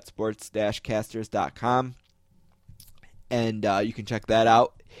 www.sports-casters.com, and you can check that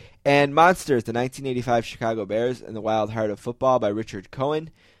out. And Monsters, the 1985 Chicago Bears and the Wild Heart of Football by Richard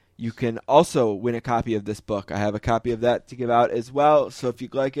Cohen. You can also win a copy of this book. I have a copy of that to give out as well, so if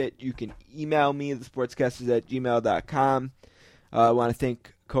you'd like it, you can email me, thesportscasters@gmail.com. I want to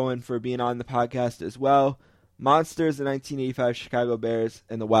thank Cohen for being on the podcast as well. Monsters, the 1985 Chicago Bears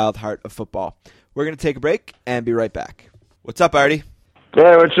and the Wild Heart of Football. We're going to take a break and be right back. What's up, Artie?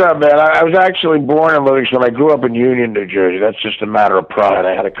 Yeah, what's up, man? I was actually born in Livingston. I grew up in Union, New Jersey. That's just a matter of pride.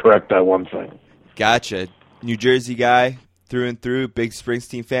 I had to correct that one thing. Gotcha. New Jersey guy through and through, big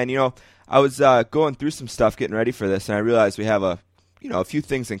Springsteen fan. I was going through some stuff getting ready for this, and I realized we have a few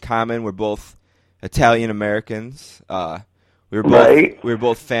things in common. We're both Italian Americans. We were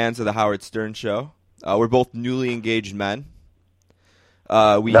both fans of the Howard Stern Show. We're both newly engaged men.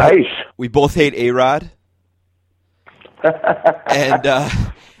 Nice. We both hate A-Rod.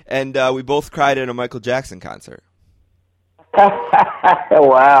 and we both cried at a Michael Jackson concert.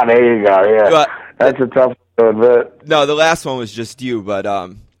 Wow, there you go. Yeah, But, that's a tough one to admit. No, the last one was just you, but I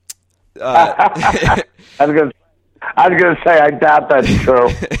was gonna say I doubt that's true.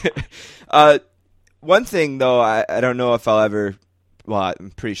 One thing though, I don't know if I'll ever. Well,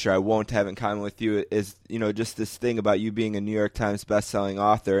 I'm pretty sure I won't have in common with you is just this thing about you being a New York Times best-selling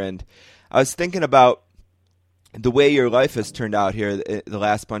author, and I was thinking about the way your life has turned out here the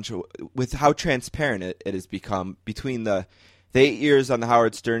last bunch of with how transparent it has become between the the 8 years on the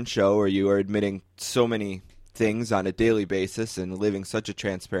Howard Stern Show where you are admitting so many things on a daily basis and living such a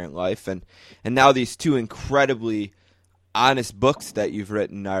transparent life, and now these two incredibly honest books that you've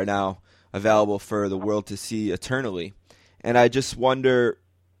written are now available for the world to see eternally. And I just wonder,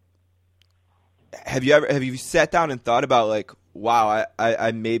 have you sat down and thought about, like, wow,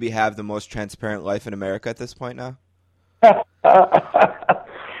 I maybe have the most transparent life in America at this point now?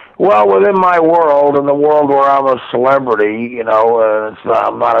 Well, within my world, in the world where I'm a celebrity,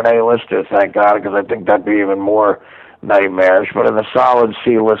 I'm not an A-lister, thank God, because I think that'd be even more nightmarish. But in the solid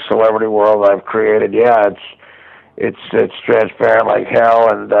C-list celebrity world I've created, yeah, it's transparent like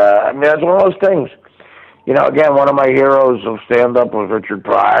hell. And it's one of those things. Again, one of my heroes of stand-up was Richard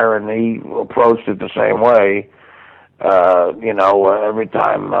Pryor, and he approached it the same way. Every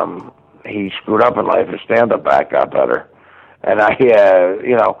time he screwed up in life, his stand-up act got better. And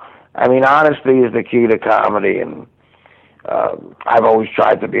honesty is the key to comedy, and I've always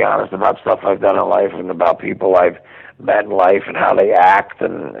tried to be honest about stuff I've done in life and about people I've met in life and how they act,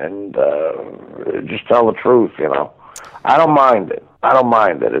 and just tell the truth. I don't mind it.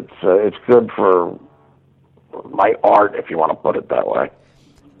 It's good for my art, if you want to put it that way.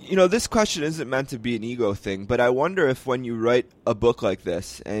 This question isn't meant to be an ego thing, but I wonder if when you write a book like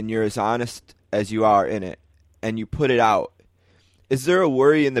this and you're as honest as you are in it and you put it out, is there a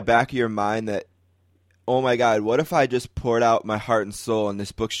worry in the back of your mind that, oh my God, what if I just poured out my heart and soul and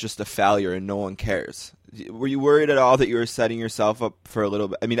this book's just a failure and no one cares? Were you worried at all that you were setting yourself up for a little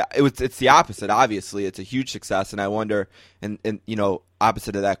bit? I mean, it's the opposite, obviously. It's a huge success, and I wonder, and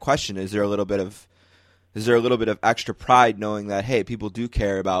opposite of that question, is there a little bit of extra pride knowing that, hey, people do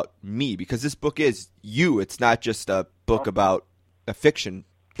care about me? Because this book is you. It's not just a book about a fiction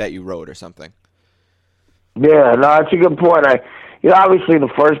that you wrote or something. Yeah, no, that's a good point. Obviously the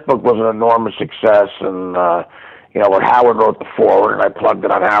first book was an enormous success, and when Howard wrote the foreword, and I plugged it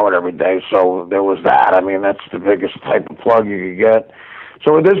on Howard every day, so there was that. I mean, that's the biggest type of plug you could get.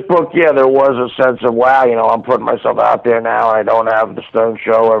 So with this book, yeah, there was a sense of, wow, I'm putting myself out there now. I don't have the Stern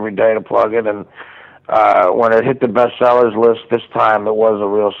Show every day to plug it, and when it hit the bestsellers list this time, it was a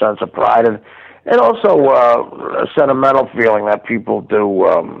real sense of pride, and also a sentimental feeling that people do,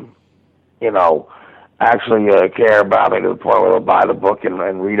 actually care about me to the point where they'll buy the book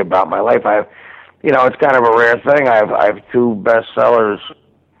and read about my life. It's kind of a rare thing. I have two bestsellers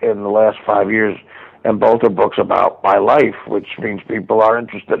in the last 5 years, and both are books about my life, which means people are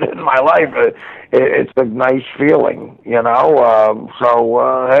interested in my life. It's a nice feeling,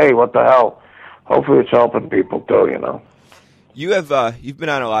 So hey, what the hell? Hopefully, it's helping people too. You've been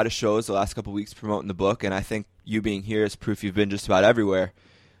on a lot of shows the last couple of weeks promoting the book, and I think you being here is proof you've been just about everywhere.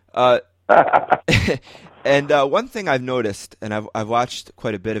 And one thing I've noticed, and I've watched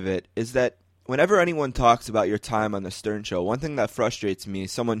quite a bit of it, is that whenever anyone talks about your time on the Stern Show, one thing that frustrates me,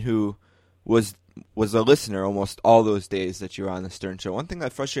 someone who was a listener almost all those days that you were on the Stern Show, one thing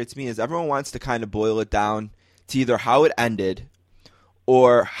that frustrates me is everyone wants to kind of boil it down to either how it ended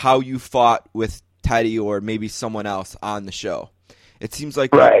or how you fought with Teddy or maybe someone else on the show. It seems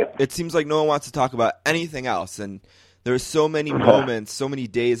like no one wants to talk about anything else, and there's so many moments, so many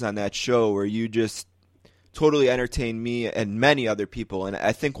days on that show where you just totally entertained me and many other people. And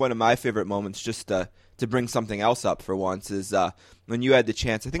I think one of my favorite moments, just to bring something else up for once, is when you had the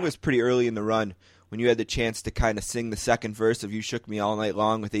chance, I think it was pretty early in the run, when you had the chance to kind of sing the second verse of You Shook Me All Night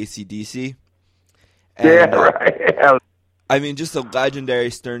Long with AC/DC. And, right. I mean, just a legendary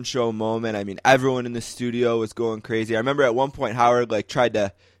Stern Show moment. I mean, everyone in the studio was going crazy. I remember at one point Howard tried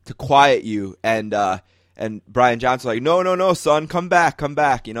to quiet you, and Brian Johnson was like, no, son, come back,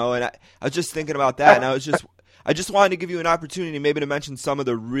 And I was just thinking about that, and I just wanted to give you an opportunity maybe to mention some of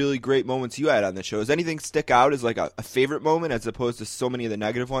the really great moments you had on the show. Does anything stick out as like a favorite moment as opposed to so many of the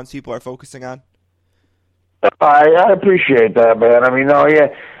negative ones people are focusing on? I appreciate that, man. I mean, no, yeah.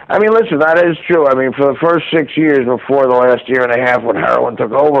 I mean, listen, that is true. I mean, for the first 6 years before the last year and a half when heroin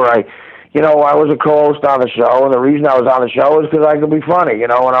took over, I was a co-host on the show, and the reason I was on the show is because I could be funny,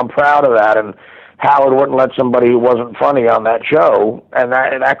 and I'm proud of that. And Howard wouldn't let somebody who wasn't funny on that show, and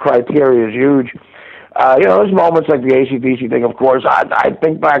that criteria is huge. There's moments like the AC/DC thing, of course. I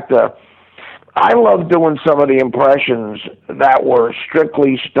think back to, I love doing some of the impressions that were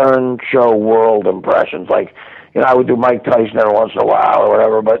strictly Stern Show world impressions. Like, I would do Mike Tyson every once in a while or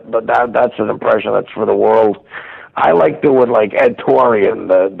whatever, but that's an impression that's for the world. I like doing like Ed Torian,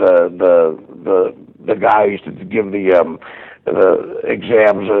 the guy who used to give the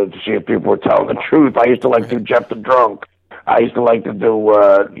exams to see if people were telling the truth. I used to like to do Jeff the Drunk. I used to like to do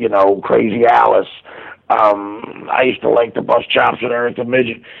Crazy Alice. I used to like to bust chops with Eric the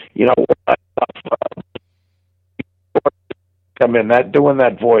Midget. come in. That doing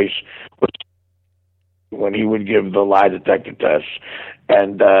that voice was when he would give the lie detector tests.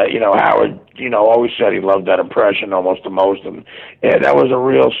 And, Howard, always said he loved that impression almost the most. And that was a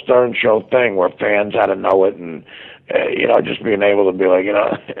real Stern Show thing where fans had to know it. And, just being able to be like,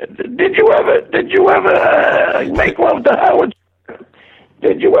 did you ever make love to Howard?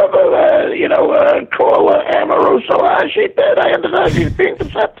 Did you ever, call Amoroso? She did. I understand she's being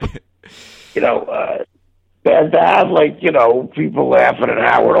deceptive. And to have, people laughing and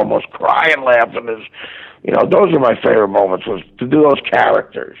Howard almost crying laughing is, those are my favorite moments, was to do those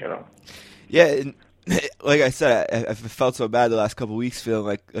characters, Yeah, and like I said, I felt so bad the last couple of weeks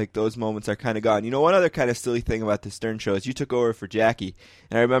feeling like those moments are kind of gone. One other kind of silly thing about the Stern Show is you took over for Jackie,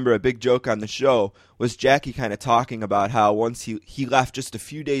 and I remember a big joke on the show was Jackie kind of talking about how once he left just a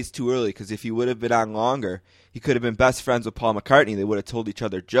few days too early, because if he would have been on longer, he could have been best friends with Paul McCartney. They would have told each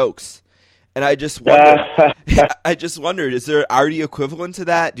other jokes. And I just wondered, is there an Artie equivalent to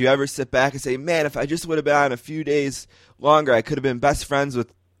that? Do you ever sit back and say, man, if I just would have been on a few days longer, I could have been best friends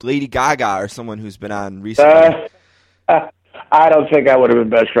with Lady Gaga or someone who's been on recently? I don't think I would have been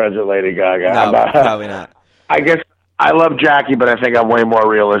best friends with Lady Gaga. No, probably not. I guess I love Jackie, but I think I'm way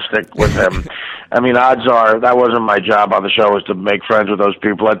more realistic with him. I mean, odds are that wasn't my job on the show, was to make friends with those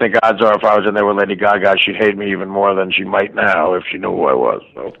people. I think odds are if I was in there with Lady Gaga, she'd hate me even more than she might now if she knew who I was.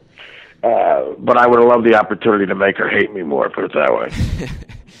 So. But I would have loved the opportunity to make her hate me more, put it that way.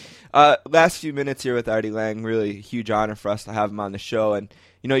 Last few minutes here with Artie Lang, really a huge honor for us to have him on the show. And,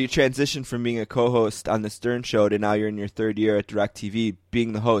 you transitioned from being a co-host on the Stern Show to now you're in your third year at DirecTV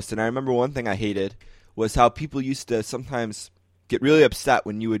being the host. And I remember one thing I hated was how people used to sometimes get really upset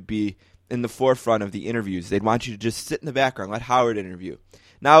when you would be in the forefront of the interviews. They'd want you to just sit in the background, let Howard interview.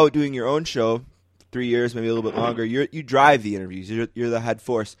 Now doing your own show, 3 years, maybe a little bit longer, you drive the interviews. You're the head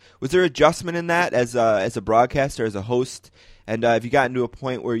force. Was there adjustment in that as a broadcaster, as a host? And have you gotten to a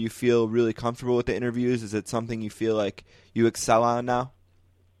point where you feel really comfortable with the interviews? Is it something you feel like you excel on now?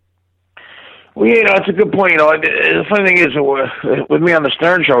 Well, it's a good point. The funny thing is, with me on the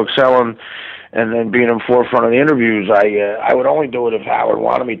Stern Show, excelling and then being in forefront of the interviews, I would only do it if Howard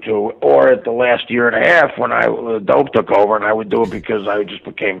wanted me to, or at the last year and a half when Dope took over, and I would do it because I just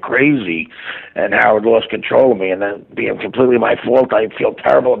became crazy, and Howard lost control of me, and then being completely my fault, I feel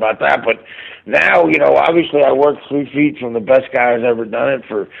terrible about that. But now, obviously I work 3 feet from the best guy who's ever done it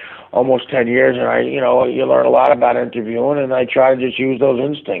for almost 10 years, and you learn a lot about interviewing, and I try to just use those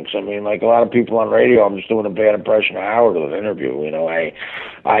instincts. I mean, like a lot of people on radio, I'm just doing a bad impression of Howard with an interview.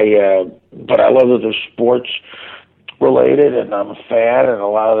 But I love that they're sports related, and I'm a fan, and a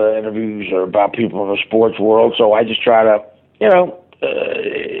lot of the interviews are about people in the sports world. So I just try to,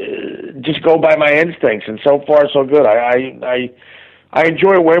 just go by my instincts, and so far so good. I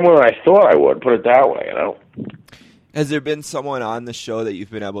enjoy it way more than I thought I would. Put it that way, Has there been someone on the show that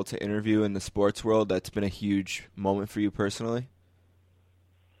you've been able to interview in the sports world that's been a huge moment for you personally?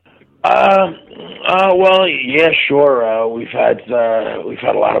 Well, yeah, sure. We've had a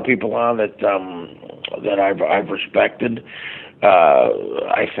lot of people on that I've respected.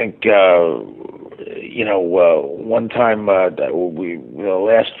 I think one time the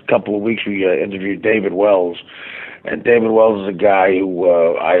last couple of weeks we interviewed David Wells. And David Wells is a guy who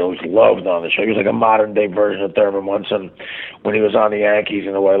I always loved on the show. He was like a modern-day version of Thurman Munson when he was on the Yankees,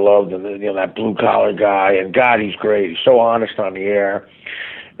 and who I loved, and that blue-collar guy. And God, he's great. He's so honest on the air.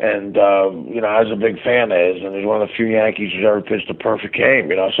 And, I was a big fan of his, and he's one of the few Yankees who's ever pitched a perfect game,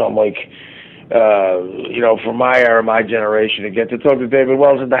 So I'm like, from my era, my generation, to get to talk to David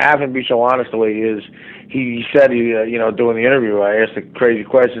Wells and to have him be so honest the way he is. He said, doing the interview, I asked the crazy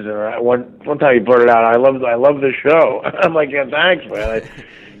questions, and one time he blurted out, I love this show. I'm like, yeah, thanks, man.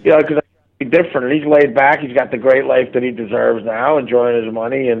 Because he's different, and he's laid back. He's got the great life that he deserves now, enjoying his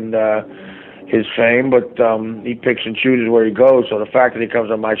money and his fame, but he picks and chooses where he goes. So the fact that he comes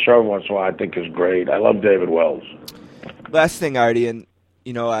on my show once in a while, I think is great. I love David Wells. Last thing, Artie, and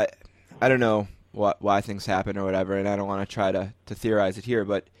I don't know why things happen or whatever, and I don't want to try to theorize it here,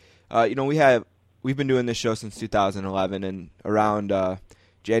 but we've been doing this show since 2011, and around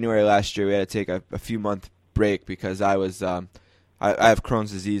January last year we had to take a few month break because I was I have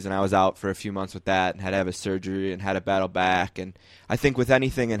Crohn's disease, and I was out for a few months with that and had to have a surgery and had to battle back. And I think with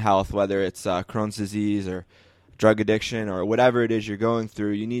anything in health, whether it's Crohn's disease or drug addiction or whatever it is you're going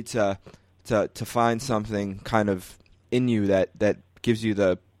through, you need to find something kind of in you that gives you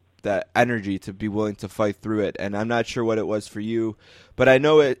the energy to be willing to fight through it. And I'm not sure what it was for you, but I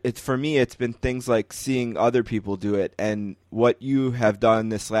know it's for me, it's been things like seeing other people do it and what you have done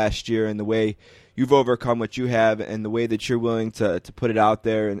this last year and the way you've overcome what you have and the way that you're willing to put it out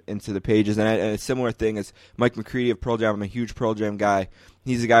there into the pages. And a similar thing is Mike McCready of Pearl Jam. I'm a huge Pearl Jam guy.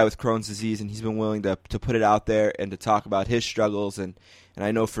 He's a guy with Crohn's disease, and he's been willing to put it out there and to talk about his struggles. And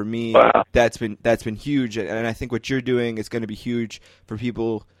I know for me, that's been huge. And I think what you're doing is going to be huge for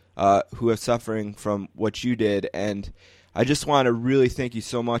people who are suffering from what you did. And I just want to really thank you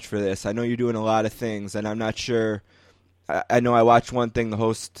so much for this. I know you're doing a lot of things, and I'm not sure. I know I watched one thing. The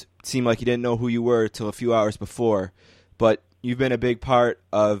host seemed like he didn't know who you were till a few hours before, but you've been a big part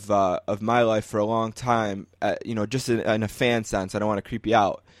of my life for a long time. Just in a fan sense. I don't want to creep you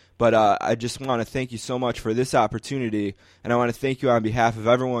out, but I just want to thank you so much for this opportunity, and I want to thank you on behalf of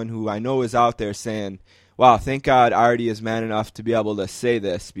everyone who I know is out there saying, "Wow, thank God Artie is man enough to be able to say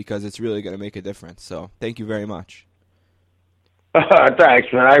this because it's really going to make a difference." So thank you very much. Thanks,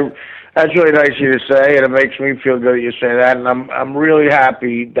 man. That's really nice of you to say, and it makes me feel good that you say that. And I'm really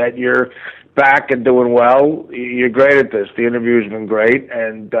happy that you're back and doing well. You're great at this. The interview's been great,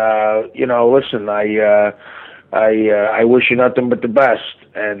 and listen, I wish you nothing but the best,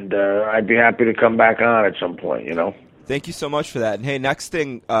 and I'd be happy to come back on at some point. Thank you so much for that. And hey, next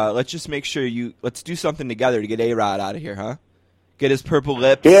thing, let's just make sure let's do something together to get A-Rod out of here, huh? Get his purple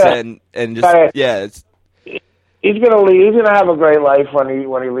lips and just He's gonna leave. He's gonna have a great life when he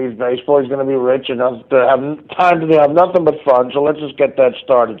leaves baseball. He's gonna be rich enough to have time to have nothing but fun. So let's just get that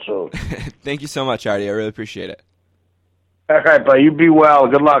started soon. Thank you so much, Artie. I really appreciate it. All right, bud. You be well.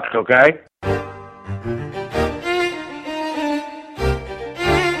 Good luck. Okay.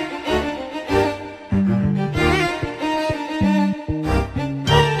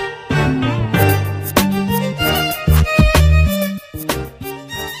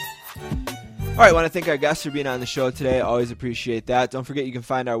 All right, I want to thank our guests for being on the show today. Always appreciate that. Don't forget you can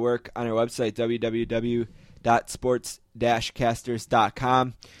find our work on our website, www.sports-casters.com.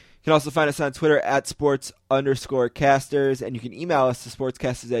 You can also find us on Twitter at sports_casters, and you can email us to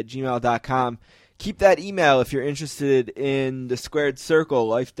sportscasters@gmail.com. Keep that email if you're interested in The Squared Circle,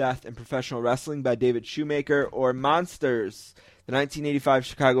 Life, Death, and Professional Wrestling by David Shoemaker, or Monsters, the 1985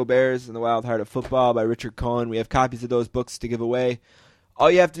 Chicago Bears and the Wild Heart of Football by Richard Cohen. We have copies of those books to give away. All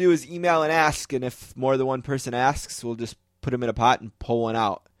you have to do is email and ask, and if more than one person asks, we'll just put them in a pot and pull one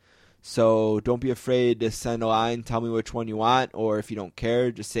out. So don't be afraid to send a line, tell me which one you want, or if you don't care,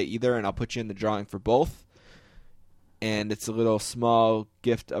 just say either, and I'll put you in the drawing for both. And it's a little small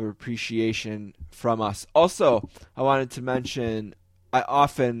gift of appreciation from us. Also, I wanted to mention I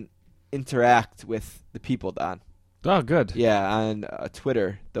often interact with the people, Don. Oh, good. Yeah, on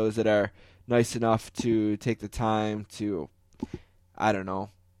Twitter, those that are nice enough to take the time to, I don't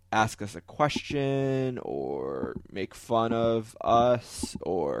know, ask us a question or make fun of us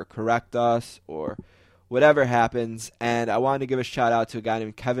or correct us or whatever happens. And I wanted to give a shout out to a guy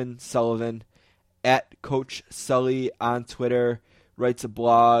named Kevin Sullivan at Coach Sully on Twitter. Writes a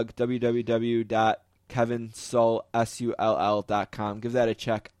blog, www.kevinsull.com. Give that a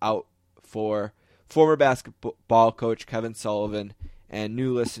check out for former basketball coach Kevin Sullivan and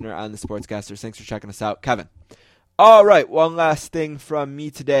new listener on the Sportscasters. Thanks for checking us out, Kevin. All right, one last thing from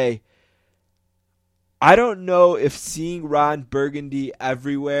me today. I don't know if seeing Ron Burgundy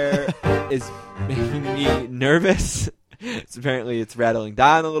everywhere is making me nervous. Apparently it's rattling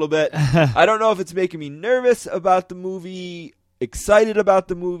Don a little bit. I don't know if it's making me nervous about the movie, excited about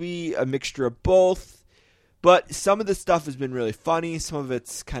the movie, a mixture of both. But some of the stuff has been really funny. Some of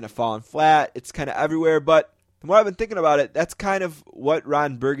it's kind of fallen flat. It's kind of everywhere. But the more I've been thinking about it, that's kind of what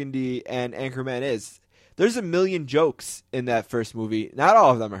Ron Burgundy and Anchorman is. There's a million jokes in that first movie. Not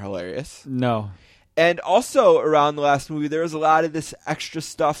all of them are hilarious. No. And also around the last movie, there was a lot of this extra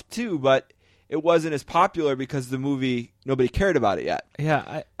stuff too, but it wasn't as popular because the movie, nobody cared about it yet.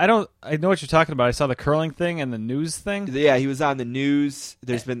 Yeah, I know what you're talking about. I saw the curling thing and the news thing. Yeah, he was on the news.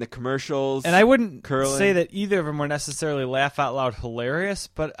 There's been the commercials. And I wouldn't curling. say that either of them were necessarily laugh out loud hilarious,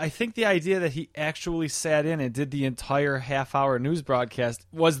 but I think the idea that he actually sat in and did the entire half-hour news broadcast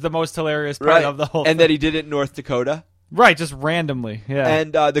was the most hilarious part of the whole thing. And that he did it in North Dakota. Right, just randomly. Yeah.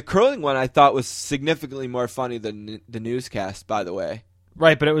 And the curling one I thought was significantly more funny than the newscast, by the way.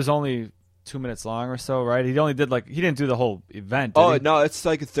 Right, but it was only 2 minutes long or so, right? He only did he didn't do the whole event. Oh, he? No, it's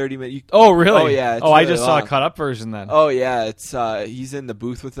like a 30-minute. Oh, really? Oh, yeah. Oh, really I just long. saw a cut-up version then. Oh, yeah. It's he's in the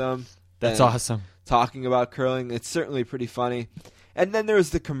booth with them. That's awesome. Talking about curling. It's certainly pretty funny. And then there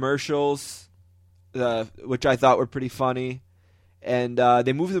was the commercials, which I thought were pretty funny. And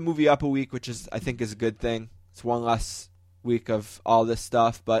they moved the movie up a week, which I think is a good thing. It's one less week of all this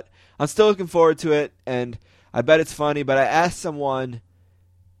stuff. But I'm still looking forward to it, and I bet it's funny. But I asked someone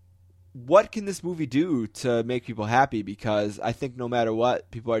what can this movie do to make people happy? Because I think no matter what,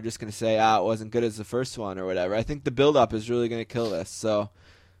 people are just going to say, it wasn't good as the first one or whatever. I think the build-up is really going to kill this. So,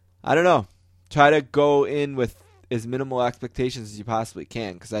 I don't know. Try to go in with as minimal expectations as you possibly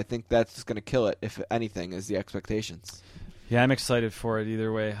can, because I think that's just going to kill it, if anything, is the expectations. Yeah, I'm excited for it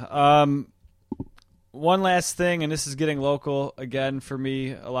either way. One last thing, and this is getting local again for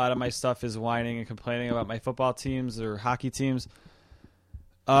me. A lot of my stuff is whining and complaining about my football teams or hockey teams.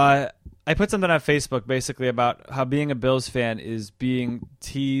 I put something on Facebook basically about how being a Bills fan is being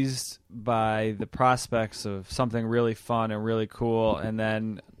teased by the prospects of something really fun and really cool, and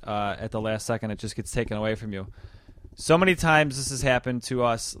then at the last second it just gets taken away from you. So many times this has happened to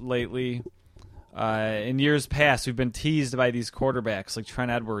us lately. In years past, we've been teased by these quarterbacks like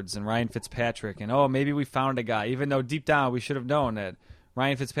Trent Edwards and Ryan Fitzpatrick, and maybe we found a guy, even though deep down we should have known that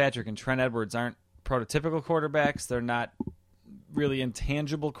Ryan Fitzpatrick and Trent Edwards aren't prototypical quarterbacks. They're not really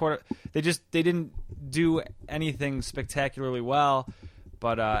intangible They didn't do anything spectacularly well,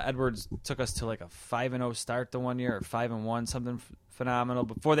 but Edwards took us to like a 5-0 start the one year, or 5-1, something phenomenal,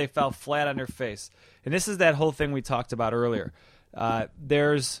 before they fell flat on their face. And this is that whole thing we talked about earlier.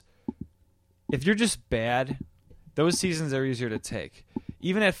 If you're just bad, those seasons are easier to take.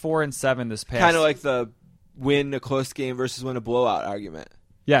 Even at 4-7 this past, kind of like the win a close game versus win a blowout argument.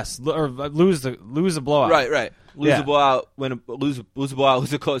 Yes, or lose a blowout. Right. Lose a blowout, lose a blowout,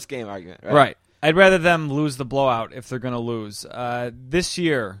 lose a close game argument. Right. I'd rather them lose the blowout if they're going to lose. This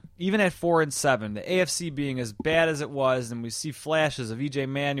year, even at 4-7, the AFC being as bad as it was, and we see flashes of EJ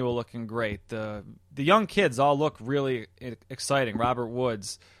Manuel looking great. The young kids all look really exciting. Robert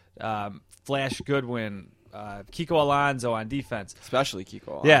Woods, Flash Goodwin, Kiko Alonso on defense. Especially Kiko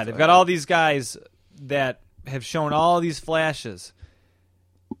Alonso. Yeah, they've got all these guys that have shown all these flashes.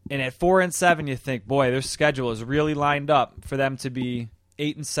 And at 4-7, you think, boy, their schedule is really lined up for them to be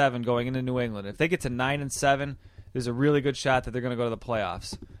 8-7 going into New England. If they get to 9-7, there's a really good shot that they're going to go to the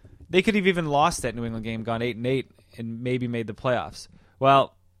playoffs. They could have even lost that New England game, gone 8-8, and maybe made the playoffs.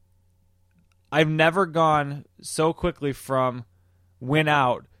 Well, I've never gone so quickly from win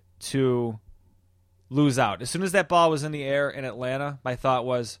out to lose out. As soon as that ball was in the air in Atlanta, my thought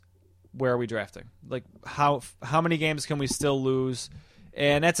was, where are we drafting? Like, how many games can we still lose?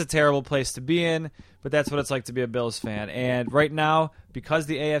 And that's a terrible place to be in, but that's what it's like to be a Bills fan. And right now, because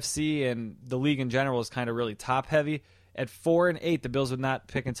the AFC and the league in general is kind of really top-heavy, at 4-8, the Bills would not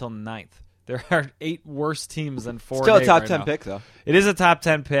pick until 9th. There are 8 worse teams than 4-8. Still a top right 10 now. pick, though. It is a top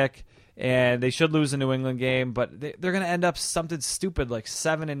 10 pick, and they should lose a New England game, but they're going to end up something stupid like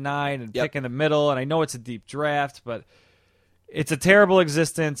 7-9 and pick in the middle. And I know it's a deep draft, but it's a terrible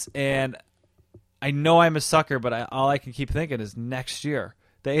existence, and I know I'm a sucker, but all I can keep thinking is next year.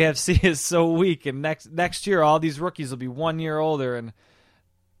 The AFC is so weak, and next year all these rookies will be 1 year older. And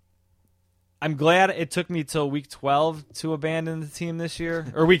I'm glad it took me till week 12 to abandon the team this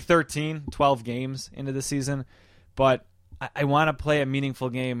year, or week 13, 12 games into the season. But I want to play a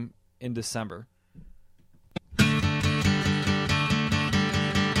meaningful game in December.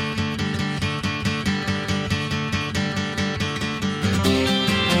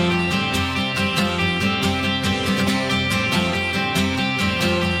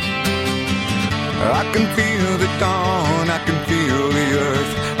 I can feel the dawn, I can feel the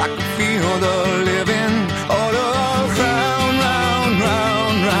earth, I can feel the living